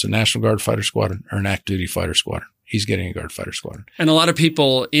whether it's a National Guard fighter squadron or an active duty fighter squadron. He's getting a Guard fighter squadron. And a lot of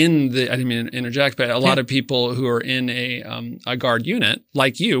people I didn't mean to interject, but a lot of people who are in a Guard unit,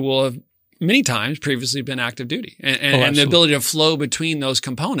 like you, will have many times previously been active duty. And the ability to flow between those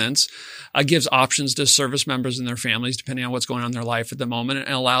components gives options to service members and their families, depending on what's going on in their life at the moment, and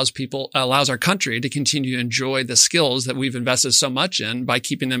allows our country to continue to enjoy the skills that we've invested so much in by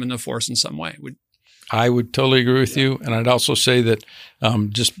keeping them in the force in some way. I would totally agree with you. And I'd also say that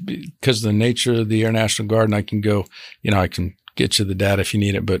just because of the nature of the Air National Guard, and I can go, I can get you the data if you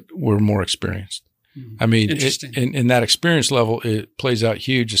need it, but we're more experienced. I mean, in that experience level, it plays out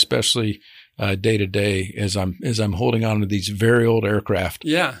huge, especially day to day as I'm holding on to these very old aircraft.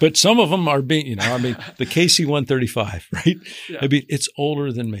 Yeah. But some of them are being, the KC-135, right? Yeah. I mean, it's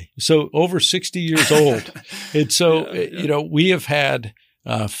older than me. So over 60 years old. And so, we have had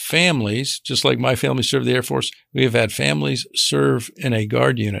families, just like my family served the Air Force, we have had families serve in a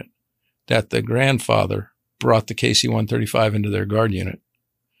guard unit that the grandfather brought the KC-135 into their guard unit,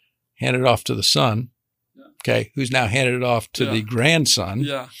 handed it off to the son, okay, who's now handed it off to the grandson.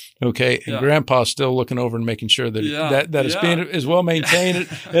 Yeah. Okay. And grandpa's still looking over and making sure that it's being as well maintained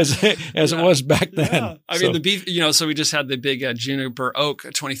as it was back then. Yeah. I mean, the beef, so we just had the big Juniper Oak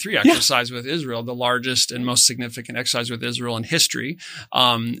 23 exercise with Israel, the largest and most significant exercise with Israel in history,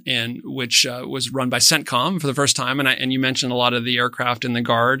 and which was run by CENTCOM for the first time. And you mentioned a lot of the aircraft in the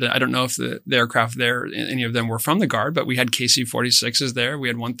Guard. I don't know if the aircraft there, any of them were from the Guard, but we had KC-46s there. We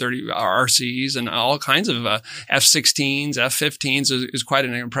had 130 RCs and all kinds of F-16s, F-15s. Is quite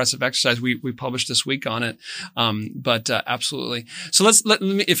an impressive exercise. We published this week on it. But absolutely. So let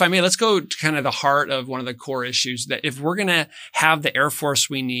me, if I may, let's go to kind of the heart of one of the core issues, that if we're going to have the Air Force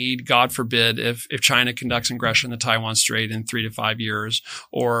we need, God forbid, if China conducts aggression in the Taiwan Strait in 3 to 5 years,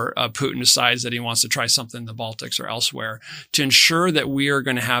 or Putin decides that he wants to try something in the Baltics or elsewhere, to ensure that we are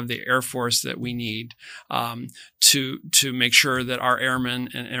going to have the Air Force that we need to make sure that our airmen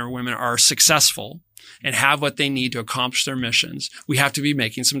and our women are successful and have what they need to accomplish their missions, we have to be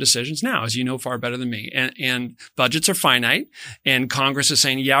making some decisions now, as you know far better than me. And budgets are finite, and Congress is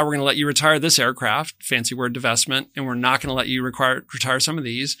saying, yeah, we're going to let you retire this aircraft, fancy word divestment, and we're not going to let you retire some of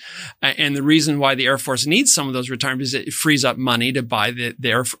these. And the reason why the Air Force needs some of those retirements is it frees up money to buy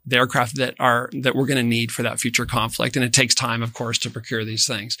the aircraft that we're going to need for that future conflict. And it takes time, of course, to procure these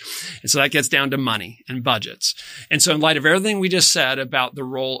things. And so that gets down to money and budgets. And so in light of everything we just said about the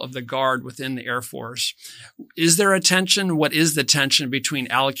role of the Guard within the Air Force, is there a tension? What is the tension between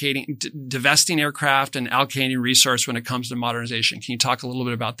divesting aircraft and allocating resource when it comes to modernization? Can you talk a little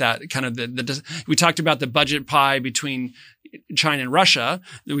bit about that? Kind of we talked about the budget pie between China and Russia.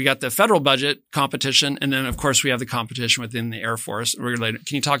 We got the federal budget competition, and then of course we have the competition within the Air Force. Can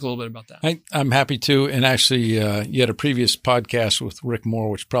you talk a little bit about that? I'm happy to. And actually, you had a previous podcast with Rick Moore,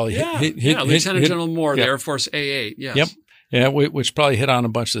 which probably Lieutenant General Moore, the Air Force A8. Yes. Yep. Yeah, which probably hit on a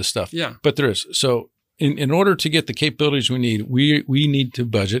bunch of this stuff. Yeah. But there is. So in order to get the capabilities we need, we need to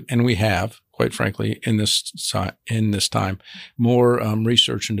budget, and we have, quite frankly, in this time, more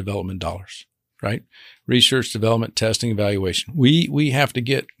research and development dollars, right? Research, development, testing, evaluation. We have to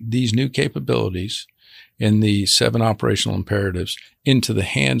get these new capabilities in the 7 operational imperatives into the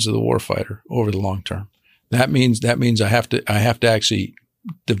hands of the warfighter over the long term. That means I have to actually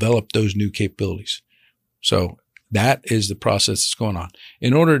develop those new capabilities. So that is the process that's going on.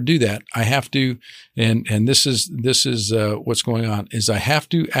 In order to do that, I have to, and this is what's going on, is I have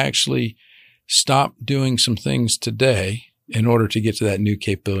to actually stop doing some things today in order to get to that new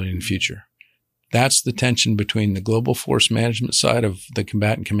capability in the future. That's the tension between the global force management side of the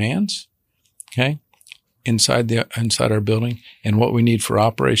combatant commands, okay, inside our building, and what we need for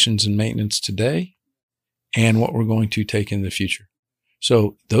operations and maintenance today, and what we're going to take in the future.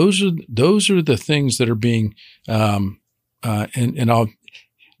 So those are the things that are being, you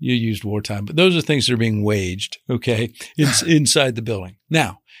used wartime, but those are things that are being waged, okay, inside the building.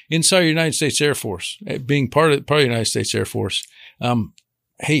 Now, inside the United States Air Force, being part of the United States Air Force,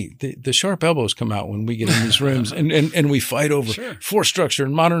 hey, the sharp elbows come out when we get in these rooms and we fight over force structure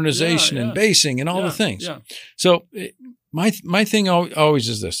and modernization and basing and all the things. Yeah. So my thing always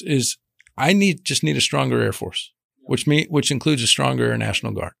is this, is I just need a stronger Air Force, which includes a stronger Air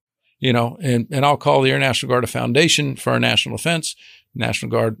National Guard, and I'll call the Air National Guard a foundation for our national defense.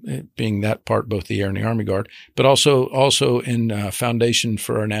 National Guard being that part, both the Air and the Army Guard, but also in foundation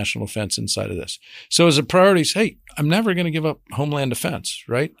for our national defense inside of this. So as a priorities, hey, I'm never going to give up Homeland Defense,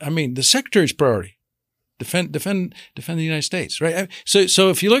 right? I mean, the Secretary's priority, defend the United States, right? So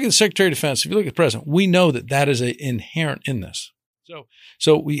if you look at the Secretary of Defense, if you look at the President, we know that is inherent in this.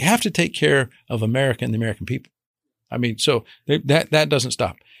 So we have to take care of America and the American people. I mean, so that doesn't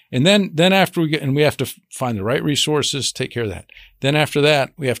stop. And then after we have to find the right resources, take care of that. Then after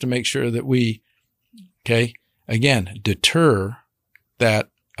that, we have to make sure that we, deter that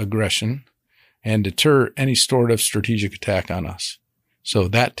aggression and deter any sort of strategic attack on us. So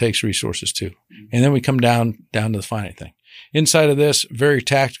that takes resources too. And then we come down to the finite thing. Inside of this, very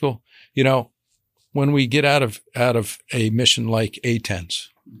tactical, when we get out of a mission like A-10s,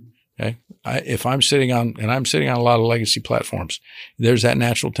 okay, if I'm sitting on a lot of legacy platforms, there's that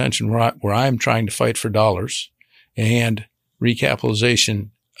natural tension where I'm trying to fight for dollars and recapitalization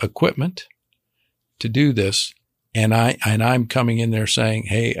equipment to do this, and I'm coming in there saying,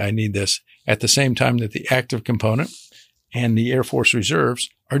 hey, I need this, at the same time that the active component and the Air Force Reserves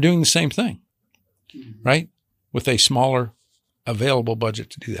are doing the same thing, right? With a smaller available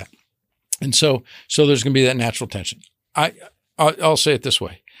budget to do that. And so there's going to be that natural tension. I'll say it this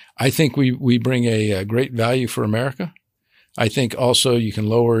way. I think we bring a great value for America. I think also you can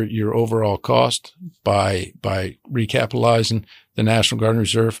lower your overall cost by recapitalizing the National Guard and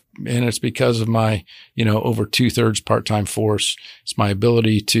Reserve. And it's because of my, over 2/3 part-time force. It's my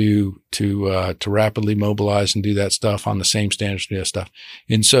ability to rapidly mobilize and do that stuff on the same standards to do that stuff.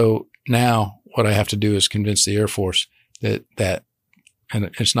 And so now what I have to do is convince the Air Force that and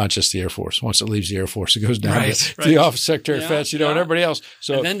it's not just the Air Force. Once it leaves the Air Force, it goes down to the Office of Secretary of Defense, and everybody else.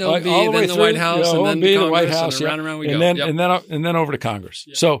 So and then the White House, and then the White House, and around we go. And then over to Congress.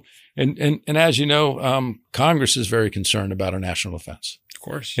 Yeah. So, and as you know, Congress is very concerned about our national defense. Of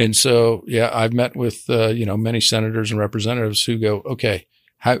course. And so, I've met with many senators and representatives who go, okay,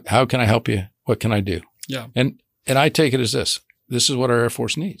 how can I help you? What can I do? Yeah. And I take it as this. This is what our Air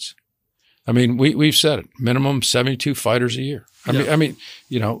Force needs. I mean, we've said it, minimum 72 fighters a year. I mean,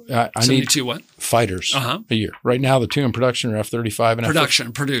 I 72 need what? Fighters a year. Right now, the two in production are F-35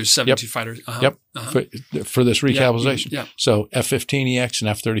 and produce 72 fighters. For this recapitalization. Yeah. So F-15EX and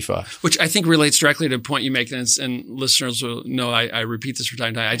F-35. Which I think relates directly to the point you make, and listeners will know I repeat this from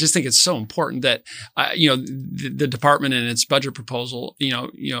time to time. I just think it's so important that, the department in its budget proposal,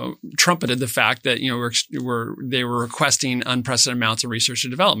 trumpeted the fact that, they were requesting unprecedented amounts of research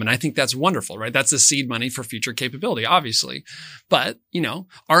and development. I think that's wonderful, right? That's the seed money for future capability, obviously. But,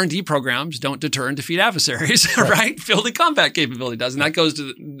 R&D programs don't deter and defeat adversaries, right? Field and combat capability does. And that goes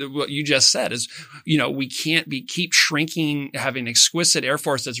to what you just said is, we can't keep shrinking, having an exquisite Air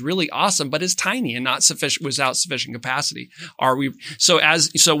Force that's really awesome, but is tiny and not sufficient without sufficient capacity.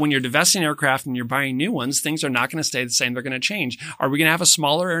 So when you're divesting aircraft and you're buying new ones, things are not going to stay the same. They're going to change. Are we going to have a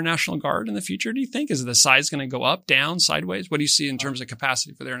smaller Air National Guard in the future? Do you think? Is the size going to go up, down, sideways? What do you see in terms of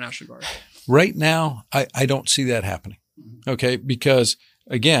capacity for the Air National Guard? Right now, I don't see that happening. Okay. Because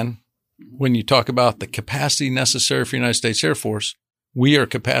again, when you talk about the capacity necessary for the United States Air Force, we are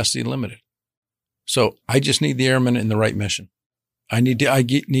capacity limited. So I just need the airmen in the right mission. I need to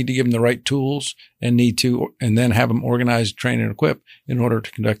give them the right tools and then have them organized, train, and equip in order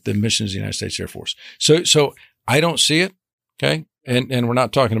to conduct the missions of the United States Air Force. So I don't see it. Okay. And we're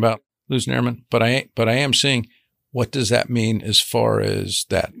not talking about losing airmen, but I am seeing what does that mean as far as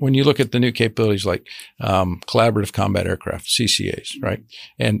that? When you look at the new capabilities like collaborative combat aircraft, CCAs, right?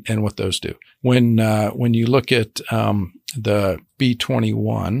 And what those do. When you look at the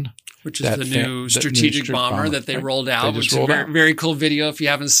B-21, which is the new strategic bomber that they rolled out, which is a very, very cool video. If you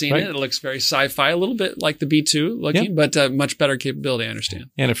haven't seen it, it looks very sci-fi, a little bit like the B-2 looking, but much better capability, I understand.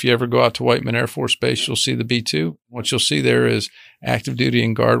 And if you ever go out to Whiteman Air Force Base, you'll see the B-2. What you'll see there is active duty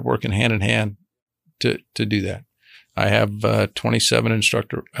and guard working hand in hand to do that. I have 27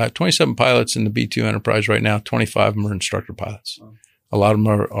 pilots in the B-2 Enterprise right now. 25 of them are instructor pilots. Wow. A lot of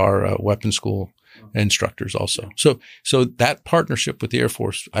them are weapons school instructors also. So that partnership with the Air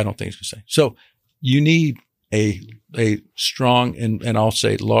Force, I don't think is going to stay. So you need a strong and I'll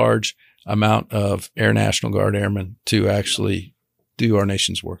say large amount of Air National Guard airmen to actually do our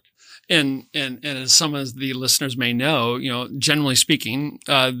nation's work. And as some of the listeners may know, generally speaking,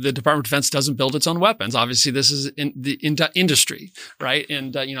 the Department of Defense doesn't build its own weapons. Obviously, this is in the industry, right?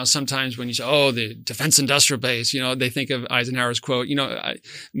 And, sometimes when you say, the defense industrial base, they think of Eisenhower's quote.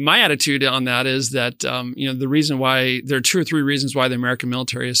 My attitude on that is that, the reason why there are 2 or 3 reasons why the American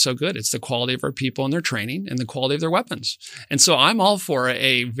military is so good. It's the quality of our people and their training and the quality of their weapons. And so I'm all for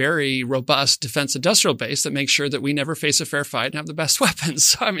a very robust defense industrial base that makes sure that we never face a fair fight and have the best weapons.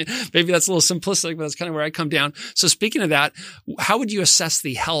 So, maybe that's a little simplistic, but that's kind of where I come down. So speaking of that, how would you assess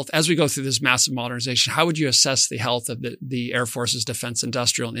the health as we go through this massive modernization? How would you assess the health of the Air Force's defense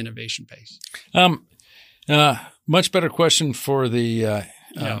industrial and innovation base? Much better question for the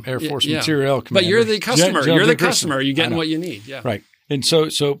Air Force Materiel Commander. But you're the customer. You're the customer. You're getting what you need. Yeah. Right. And so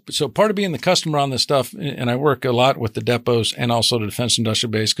part of being the customer on this stuff, and I work a lot with the depots and also the defense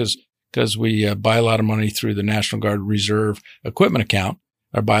industrial base because we buy a lot of money through the National Guard Reserve equipment account.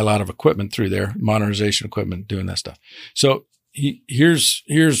 Or buy a lot of equipment through there, modernization equipment, doing that stuff. So here's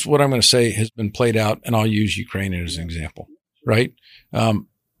what I'm going to say has been played out, and I'll use Ukraine as an example, right?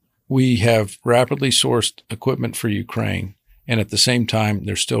 We have rapidly sourced equipment for Ukraine, and at the same time,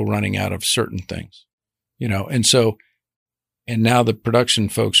 they're still running out of certain things, and now the production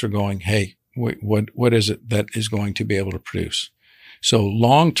folks are going, hey, what is it that is going to be able to produce? So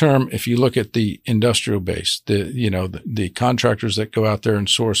long term, if you look at the industrial base, the contractors that go out there and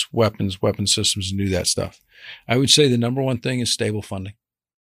source weapon systems and do that stuff, I would say the number one thing is stable funding.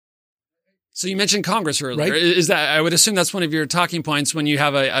 So you mentioned Congress earlier. Right. Is that, I would assume that's one of your talking points when you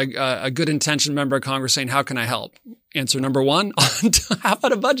have a good intentioned member of Congress saying, how can I help? Answer number 1, how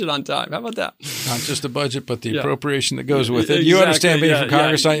about a budget on time? How about that? Not just the budget, but the appropriation that goes with it. You understand being from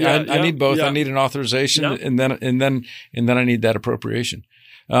Congress. I need both. I need an authorization, and then I need that appropriation.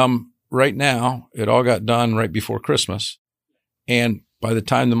 Right now, it all got done right before Christmas, and by the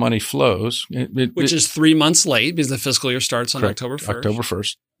time the money flows, which is 3 months late because the fiscal year starts on October 1st. October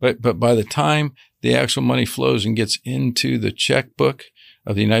 1st. But by the time the actual money flows and gets into the checkbook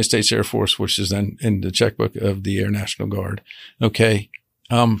of the United States Air Force, which is then in the checkbook of the Air National Guard, it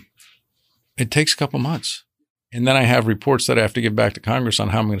takes a couple months. And then I have reports that I have to give back to Congress on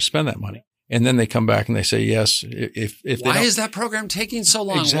how I'm going to spend that money. And then they come back and they say, yes, if why is that program taking so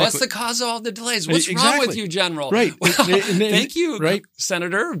long? Exactly. What's the cause of all the delays? What's wrong with you, General? Right. Well, thank you,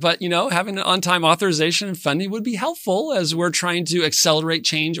 Senator. But, having an on-time authorization and funding would be helpful as we're trying to accelerate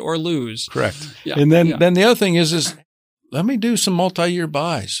change or lose. Correct. Yeah. And then the other thing is let me do some multi-year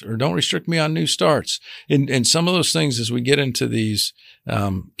buys or don't restrict me on new starts. And some of those things as we get into these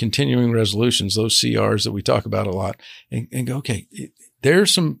continuing resolutions, those CRs that we talk about a lot, and go, okay,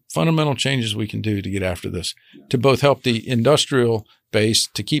 there's some fundamental changes we can do to get after this, to both help the industrial base,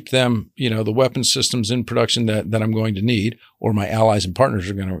 to keep them, the weapon systems in production that I'm going to need, or my allies and partners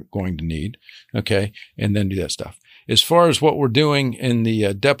are going to need, okay, and then do that stuff. As far as what we're doing in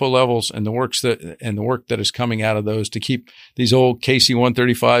the depot levels and the work that is coming out of those to keep these old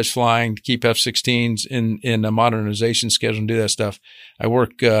KC-135s flying, to keep F-16s in a modernization schedule and do that stuff, I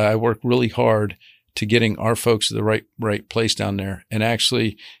work really hard to getting our folks to the right place down there, and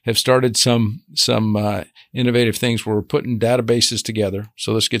actually have started some innovative things where we're putting databases together.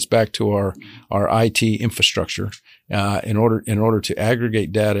 So this gets back to our IT infrastructure in order to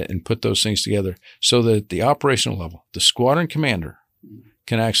aggregate data and put those things together, so that at the operational level, the squadron commander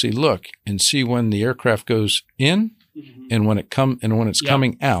can actually look and see when the aircraft goes in and when it's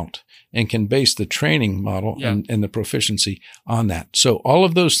coming out, and can base the training model and the proficiency on that. So all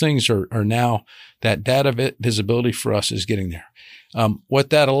of those things are now, that data visibility for us is getting there. What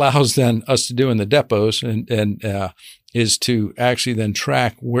that allows then us to do in the depots is to actually then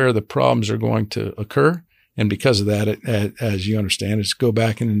track where the problems are going to occur. And because of that, as you understand, it's go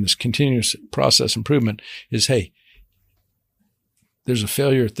back and in this continuous process improvement is, hey, there's a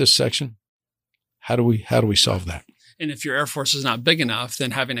failure at this section. How do we solve that? And if your Air Force is not big enough, then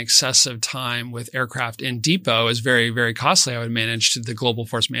having excessive time with aircraft in depot is very, very costly. I would manage to the global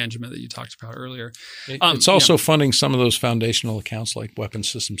force management that you talked about earlier. It's also funding some of those foundational accounts like weapon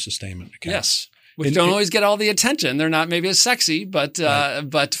system sustainment accounts. Yes. Which don't always get all the attention. They're not maybe as sexy, but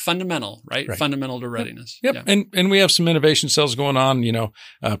fundamental, right? Fundamental to readiness. Yep. Yeah. And we have some innovation cells going on,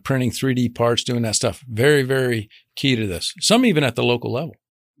 printing 3D parts, doing that stuff. Very, very key to this. Some even at the local level.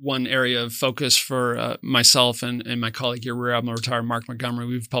 One area of focus for myself and my colleague here, Rear Admiral retired Mark Montgomery,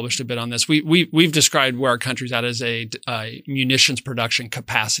 we've published a bit on this. We've described where our country's at as a munitions production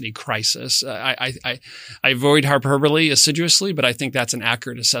capacity crisis. I avoid hyperbole assiduously, but I think that's an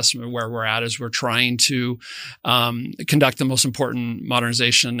accurate assessment of where we're at as we're trying to conduct the most important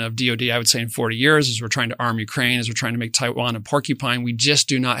modernization of DoD, I would say, in 40 years, as we're trying to arm Ukraine, as we're trying to make Taiwan a porcupine. We just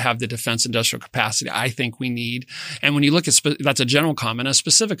do not have the defense industrial capacity I think we need. And when you look at that's a general comment, a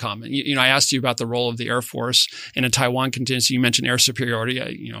specific comment. I asked you about the role of the Air Force in a Taiwan contingency. You mentioned air superiority.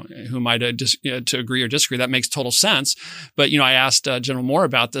 Who am I to agree or disagree? That makes total sense. But I asked General Moore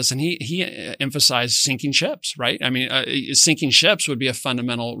about this, and he emphasized sinking ships. Right? I mean, sinking ships would be a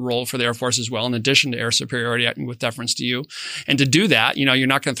fundamental role for the Air Force as well, in addition to air superiority. With deference to you, and to do that, you're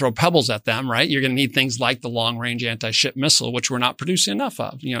not going to throw pebbles at them. Right? You're going to need things like the long-range anti-ship missile, which we're not producing enough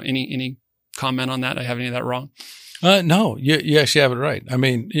of. Any comment on that? I have any of that wrong? No, you actually have it right. I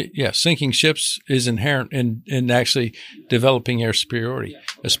mean, sinking ships is inherent in actually developing air superiority,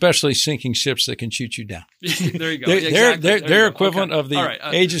 especially sinking ships that can shoot you down. There you go. They're equivalent of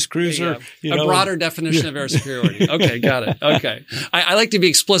the Aegis cruiser. A broader definition of air superiority. Okay, got it. Okay. I like to be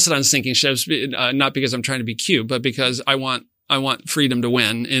explicit on sinking ships, not because I'm trying to be cute, but because I want freedom to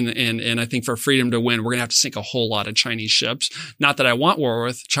win. And I think for freedom to win, we're going to have to sink a whole lot of Chinese ships. Not that I want war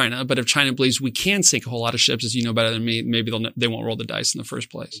with China, but if China believes we can sink a whole lot of ships, as you know better than me, maybe they won't roll the dice in the first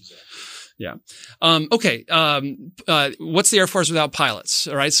place. Exactly. Yeah. Okay. What's the Air Force without pilots?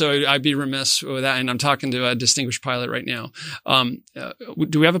 All right. So I'd be remiss with that. And I'm talking to a distinguished pilot right now.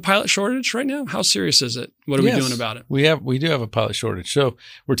 Do we have a pilot shortage right now? How serious is it? What are we doing about it? We do have a pilot shortage. So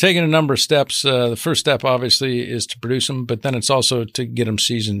we're taking a number of steps. The first step obviously is to produce them, but then it's also to get them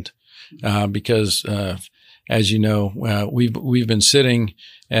seasoned, because, as you know, we've been sitting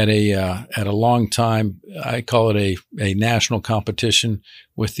at a long time. I call it a national competition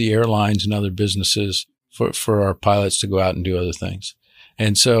with the airlines and other businesses for our pilots to go out and do other things.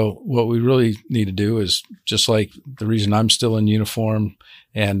 And so what we really need to do is, just like the reason I'm still in uniform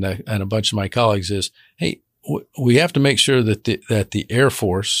and a bunch of my colleagues is, hey, we have to make sure that the Air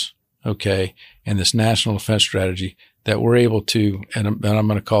Force, okay, and this national defense strategy, that we're able to, and I'm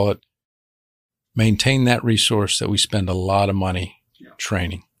going to call it, maintain that resource that we spend a lot of money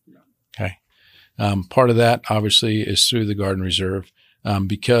training. Okay. Part of that obviously is through the Guard and Reserve,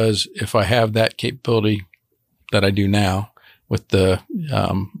 because if I have that capability that I do now with the,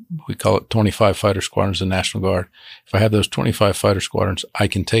 we call it 25 fighter squadrons in the National Guard. If I have those 25 fighter squadrons, I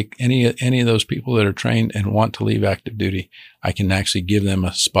can take any of those people that are trained and want to leave active duty. I can actually give them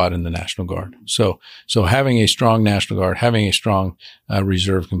a spot in the National Guard. So having a strong National Guard, having a strong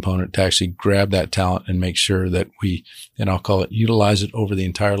reserve component to actually grab that talent and make sure that we, and I'll call it, utilize it over the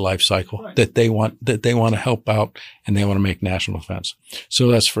entire life cycle, right, that they want to help out and they want to make national defense.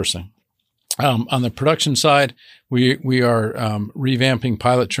 So that's the first thing. On the production side, we are revamping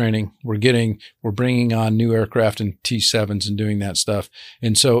pilot training. We're bringing on new aircraft and T-7s and doing that stuff.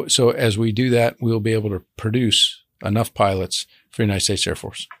 And so as we do that, we'll be able to produce enough pilots for the United States Air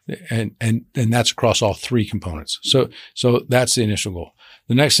Force. And that's across all three components. So that's the initial goal.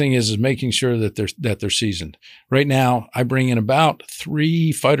 The next thing is making sure that they're seasoned. Right now, I bring in about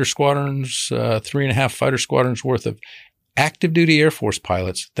 3 fighter squadrons, 3.5 fighter squadrons worth of active duty Air Force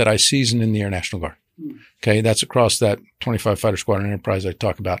pilots that I season in the Air National Guard. Okay. That's across that 25 fighter squadron enterprise I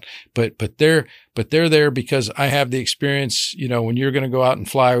talk about. But they're there because I have the experience. You know, when you're going to go out and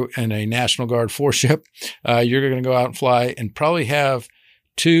fly in a National Guard 4-ship, you're going to go out and fly and probably have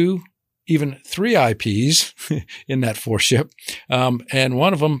 2, even 3 IPs in that 4-ship. And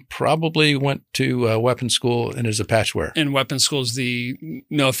one of them probably went to weapons school and is a patch wearer. And weapons school is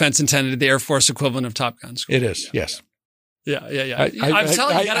no offense intended, the Air Force equivalent of Top Gun school. It is. Yes. Yeah. I'm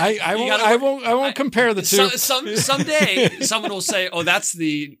telling you, I won't compare the two. Someday someone will say, "Oh, that's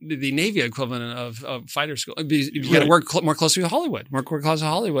the Navy equivalent of fighter school." You got to work more closely with Hollywood. Work closely with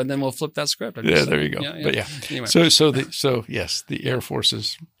Hollywood, then we'll flip that script. Yeah, there you go. Yeah. But yeah, anyway. So yes, the Air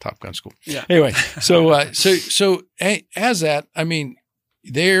Force's Top Gun school. Yeah. Anyway, so as that, I mean,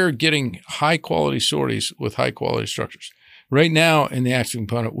 they're getting high quality sorties with high quality structures. Right now in the active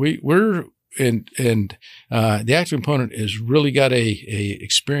component, we're And the active component has really got a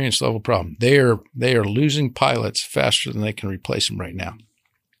experience level problem. They are losing pilots faster than they can replace them right now.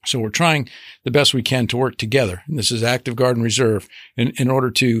 So we're trying the best we can to work together. And this is active Guard and Reserve in order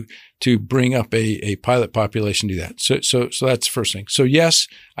to bring up a pilot population to do that. So that's the first thing. So yes,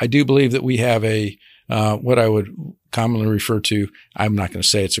 I do believe that we have a what I would commonly refer to. I'm not going to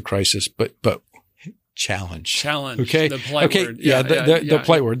say it's a crisis, but challenge. Okay. The play word. The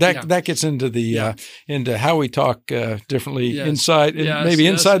play word. That gets into into how we talk differently inside, maybe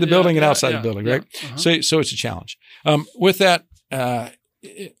inside the building and outside the building, right? Uh-huh. So it's a challenge. With that,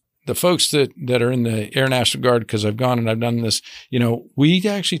 the folks that are in the Air National Guard, because I've gone and I've done this, we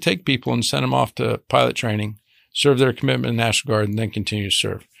actually take people and send them off to pilot training, serve their commitment in the National Guard, and then continue to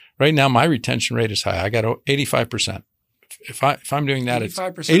serve. Right now, my retention rate is high. I got 85%. If I'm doing that,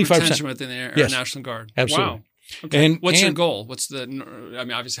 85% it's 85% retention within the Air National Guard. Absolutely. Wow. Okay. And what's your goal? What's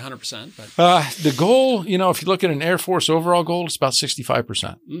obviously 100%, but the goal, if you look at an Air Force overall goal, it's about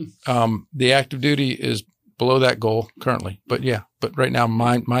 65%. The active duty is below that goal currently, but right now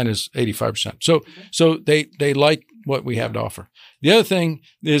mine is 85%. So they like what we have to offer. The other thing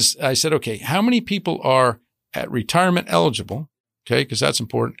is, I said, okay, how many people are at retirement eligible? Okay, because that's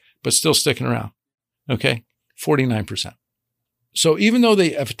important, but still sticking around. Okay, 49%. So even though they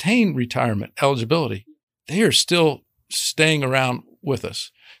have attained retirement eligibility, they are still staying around with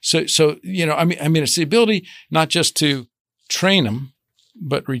us. So it's the ability not just to train them,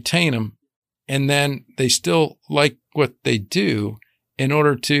 but retain them. And then they still like what they do in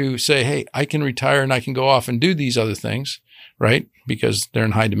order to say, hey, I can retire and I can go off and do these other things, right? Because they're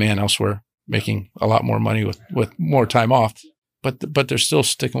in high demand elsewhere, making a lot more money with more time off, but they're still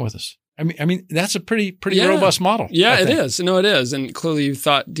sticking with us. I mean, that's a pretty robust model. Yeah, it is. No, it is. And clearly you've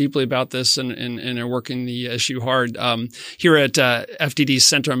thought deeply about this and are working the issue hard. Here at FDD's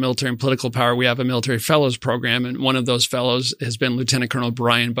Center on Military and Political Power, we have a military fellows program. And one of those fellows has been Lieutenant Colonel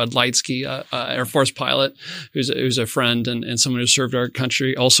Brian Budleitsky, Air Force pilot, who's a friend and someone who served our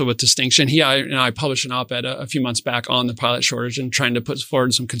country also with distinction. I published an op-ed a few months back on the pilot shortage and trying to put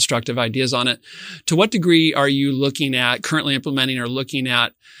forward some constructive ideas on it. To what degree are you currently implementing or looking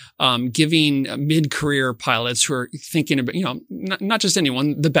at giving mid-career pilots who are thinking about, not just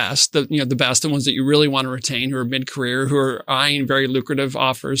anyone, the best, the ones that you really want to retain, who are mid-career, who are eyeing very lucrative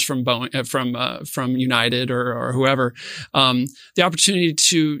offers from Boeing, from United or whoever, the opportunity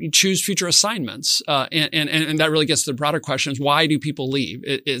to choose future assignments. And that really gets to the broader questions. Why do people leave?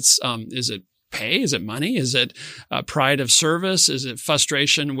 Is it pay? Is it money? Is it pride of service? Is it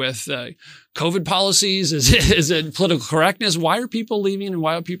frustration with COVID policies? Is it political correctness? Why are people leaving and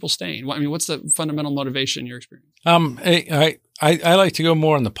why are people staying? I mean, what's the fundamental motivation in your experience? I like to go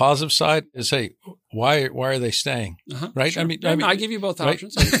more on the positive side. Is hey, why are they staying? Right? Sure. I give you both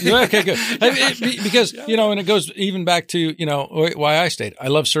options. Right? Okay, good. Because and it goes even back to why I stayed. I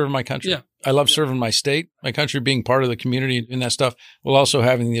love serving my country. Yeah. I love serving my state, my country, being part of the community and that stuff, while also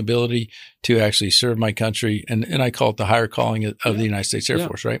having the ability to actually serve my country. And I call it the higher calling of the United States Air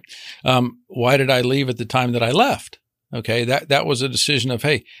Force, right? Why did I leave at the time that I left? Okay. That was a decision of,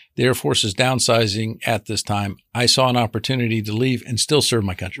 hey, the Air Force is downsizing at this time. I saw an opportunity to leave and still serve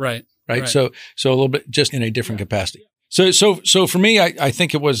my country. Right. So a little bit just in a different capacity. So for me, I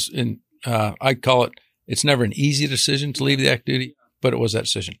think it was I call it, it's never an easy decision to leave the active duty, but it was that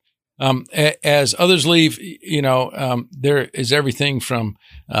decision. As others leave, there is everything from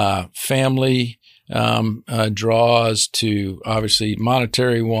family draws to obviously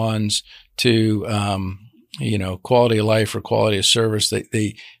monetary ones to quality of life or quality of service.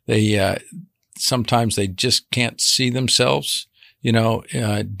 They sometimes they just can't see themselves,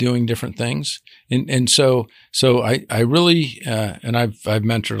 doing different things. And so I really, and I've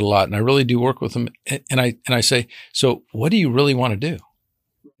mentored a lot, and I really do work with them. And I say, so what do you really want to do?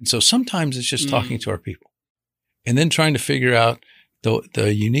 And so sometimes it's just talking to our people and then trying to figure out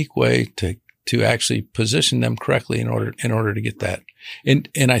the unique way to actually position them correctly in order to get that.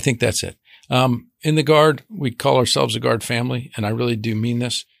 And I think that's it. In the Guard, we call ourselves a Guard family, and I really do mean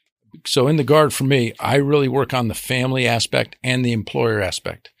this. So in the Guard, for me, I really work on the family aspect and the employer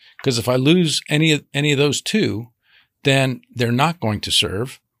aspect. Because if I lose any of those two, then they're not going to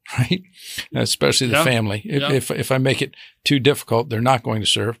serve, right? Especially the family. If I make it too difficult, they're not going to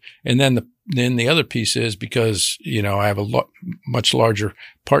serve. And then the other piece is because, I have a much larger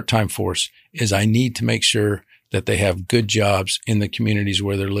part-time force, is I need to make sure that they have good jobs in the communities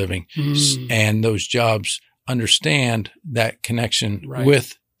where they're living. And those jobs understand that connection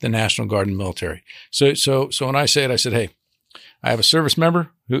with the National Guard and military. So when I say it, I said, hey, I have a service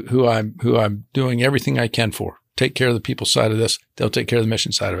member who I'm doing everything I can for. Take care of the people side of this. They'll take care of the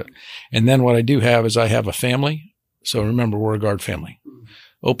mission side of it. And then what I do have is I have a family. So remember, we're a Guard family.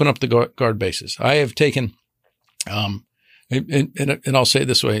 Open up the Guard bases. I have taken, and I'll say it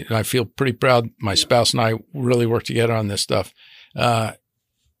this way, and I feel pretty proud. My spouse and I really work together on this stuff.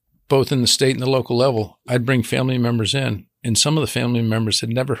 Both in the state and the local level, I'd bring family members in, and some of the family members had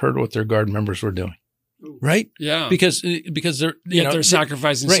never heard what their Guard members were doing. Right? Yeah. Because they're, they're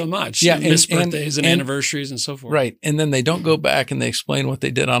sacrificing so much. Yeah. Miss birthdays and anniversaries and so forth. Right. And then they don't go back and they explain what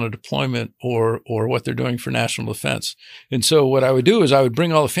they did on a deployment or what they're doing for national defense. And so what I would do is I would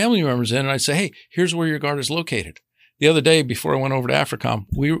bring all the family members in and I'd say, hey, here's where your Guard is located. The other day before I went over to AFRICOM,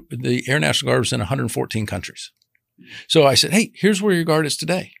 the Air National Guard was in 114 countries. So I said, hey, here's where your Guard is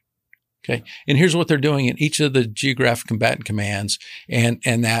today. Okay. And here's what they're doing in each of the geographic combatant commands and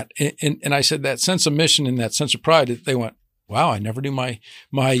I said that sense of mission and that sense of pride, they went, wow, I never knew my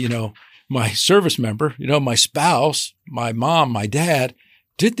service member, my spouse, my mom, my dad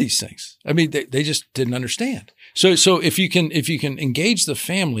did these things. I mean, they just didn't understand. So if you can engage the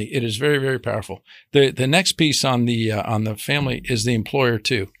family, it is very, very powerful. The next piece on the family is the employer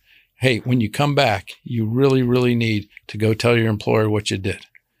too. Hey, when you come back, you really, really need to go tell your employer what you did.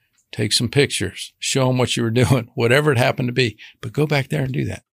 Take some pictures, show them what you were doing, whatever it happened to be, but go back there and do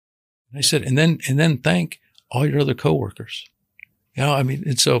that. And I said, and then thank all your other coworkers.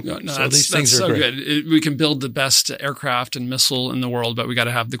 So these things are so great. Good. We can build the best aircraft and missile in the world, but we got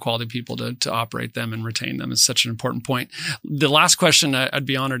to have the quality people to operate them and retain them. It's such an important point. The last question I'd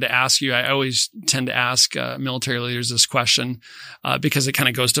be honored to ask you, I always tend to ask military leaders this question because it kind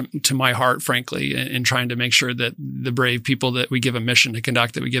of goes to my heart, frankly, in trying to make sure that the brave people that we give a mission to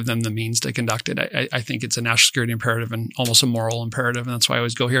conduct, that we give them the means to conduct it. I think it's a national security imperative and almost a moral imperative, and that's why I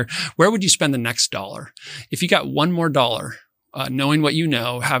always go here. Where would you spend the next dollar? If you got one more dollar, knowing what you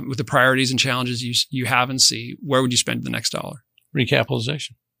know, with the priorities and challenges you have and see, where would you spend the next dollar?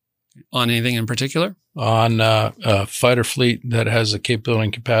 Recapitalization. On anything in particular? On a fighter fleet that has the capability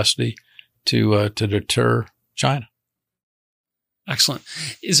and capacity to deter China. Excellent.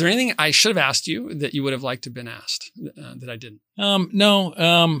 Is there anything I should have asked you that you would have liked to have been asked that I didn't? No.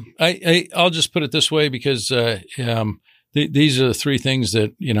 I'll just put it this way because these are the three things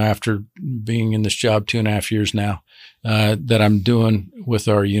that, after being in this job 2.5 years now, that I'm doing with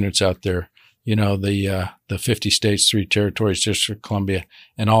our units out there. The 50 states, 3 territories, District of Columbia,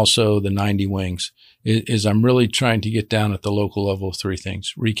 and also the 90 wings, is I'm really trying to get down at the local level of 3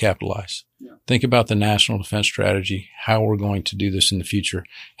 things. Recapitalize. Yeah. Think about the national defense strategy, how we're going to do this in the future,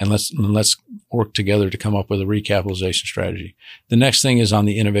 and let's work together to come up with a recapitalization strategy. The next thing is on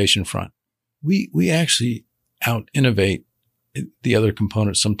the innovation front. We actually out-innovate the other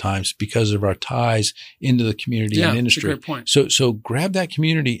components sometimes because of our ties into the community and industry. That's a great point. So grab that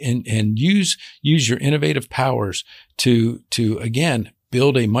community and use your innovative powers to again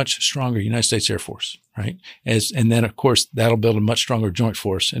build a much stronger United States Air Force, right? And then of course that'll build a much stronger joint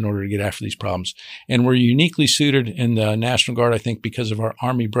force in order to get after these problems. And we're uniquely suited in the National Guard, I think, because of our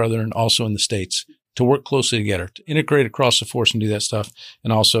Army brethren also in the States, to work closely together, to integrate across the force and do that stuff.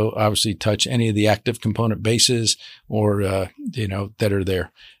 And also obviously touch any of the active component bases or, that are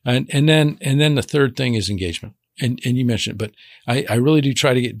there. And then the third thing is engagement. And you mentioned it, but I really do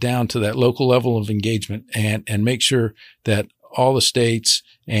try to get down to that local level of engagement and make sure that all the states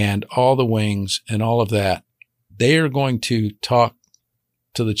and all the wings and all of that, they are going to talk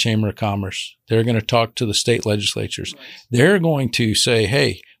to the Chamber of Commerce. They're going to talk to the state legislatures. Right. They're going to say,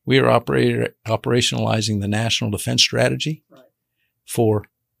 hey, we are operationalizing the national defense strategy for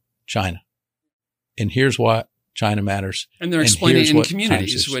China. And here's why China matters. And they're explaining in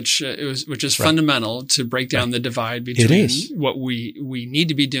communities, which is fundamental to break down the divide between what we need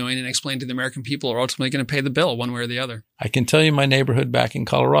to be doing and explain to the American people are ultimately going to pay the bill one way or the other. I can tell you my neighborhood back in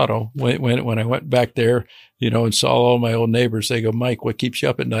Colorado, when I went back there, and saw all my old neighbors, they go, Mike, what keeps you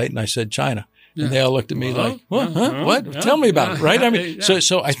up at night? And I said, China. Yeah. And they all looked at me like, what? What? Tell me about it, right? I mean,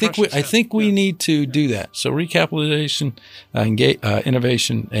 so I think we need to do that. So recapitalization,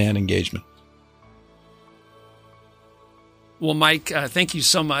 innovation, and engagement. Well, Mike, thank you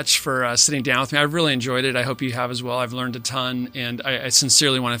so much for sitting down with me. I really enjoyed it. I hope you have as well. I've learned a ton, and I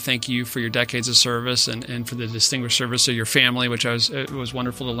sincerely want to thank you for your decades of service and for the distinguished service of your family, which it was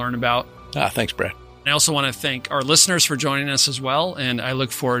wonderful to learn about. Thanks, Brad. I also want to thank our listeners for joining us as well, and I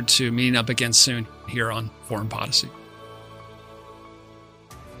look forward to meeting up again soon here on Foreign Policy.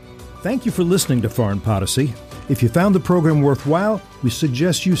 Thank you for listening to Foreign Policy. If you found the program worthwhile, we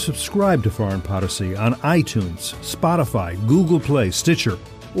suggest you subscribe to Foreign Policy on iTunes, Spotify, Google Play, Stitcher,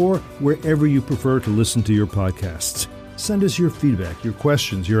 or wherever you prefer to listen to your podcasts. Send us your feedback, your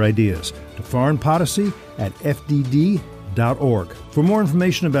questions, your ideas to foreignpolicy@fdd.org. For more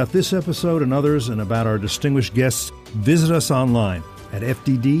information about this episode and others and about our distinguished guests, visit us online at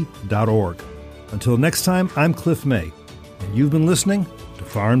fdd.org. Until next time, I'm Cliff May, and you've been listening to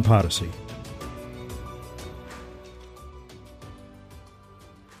Foreign Policy.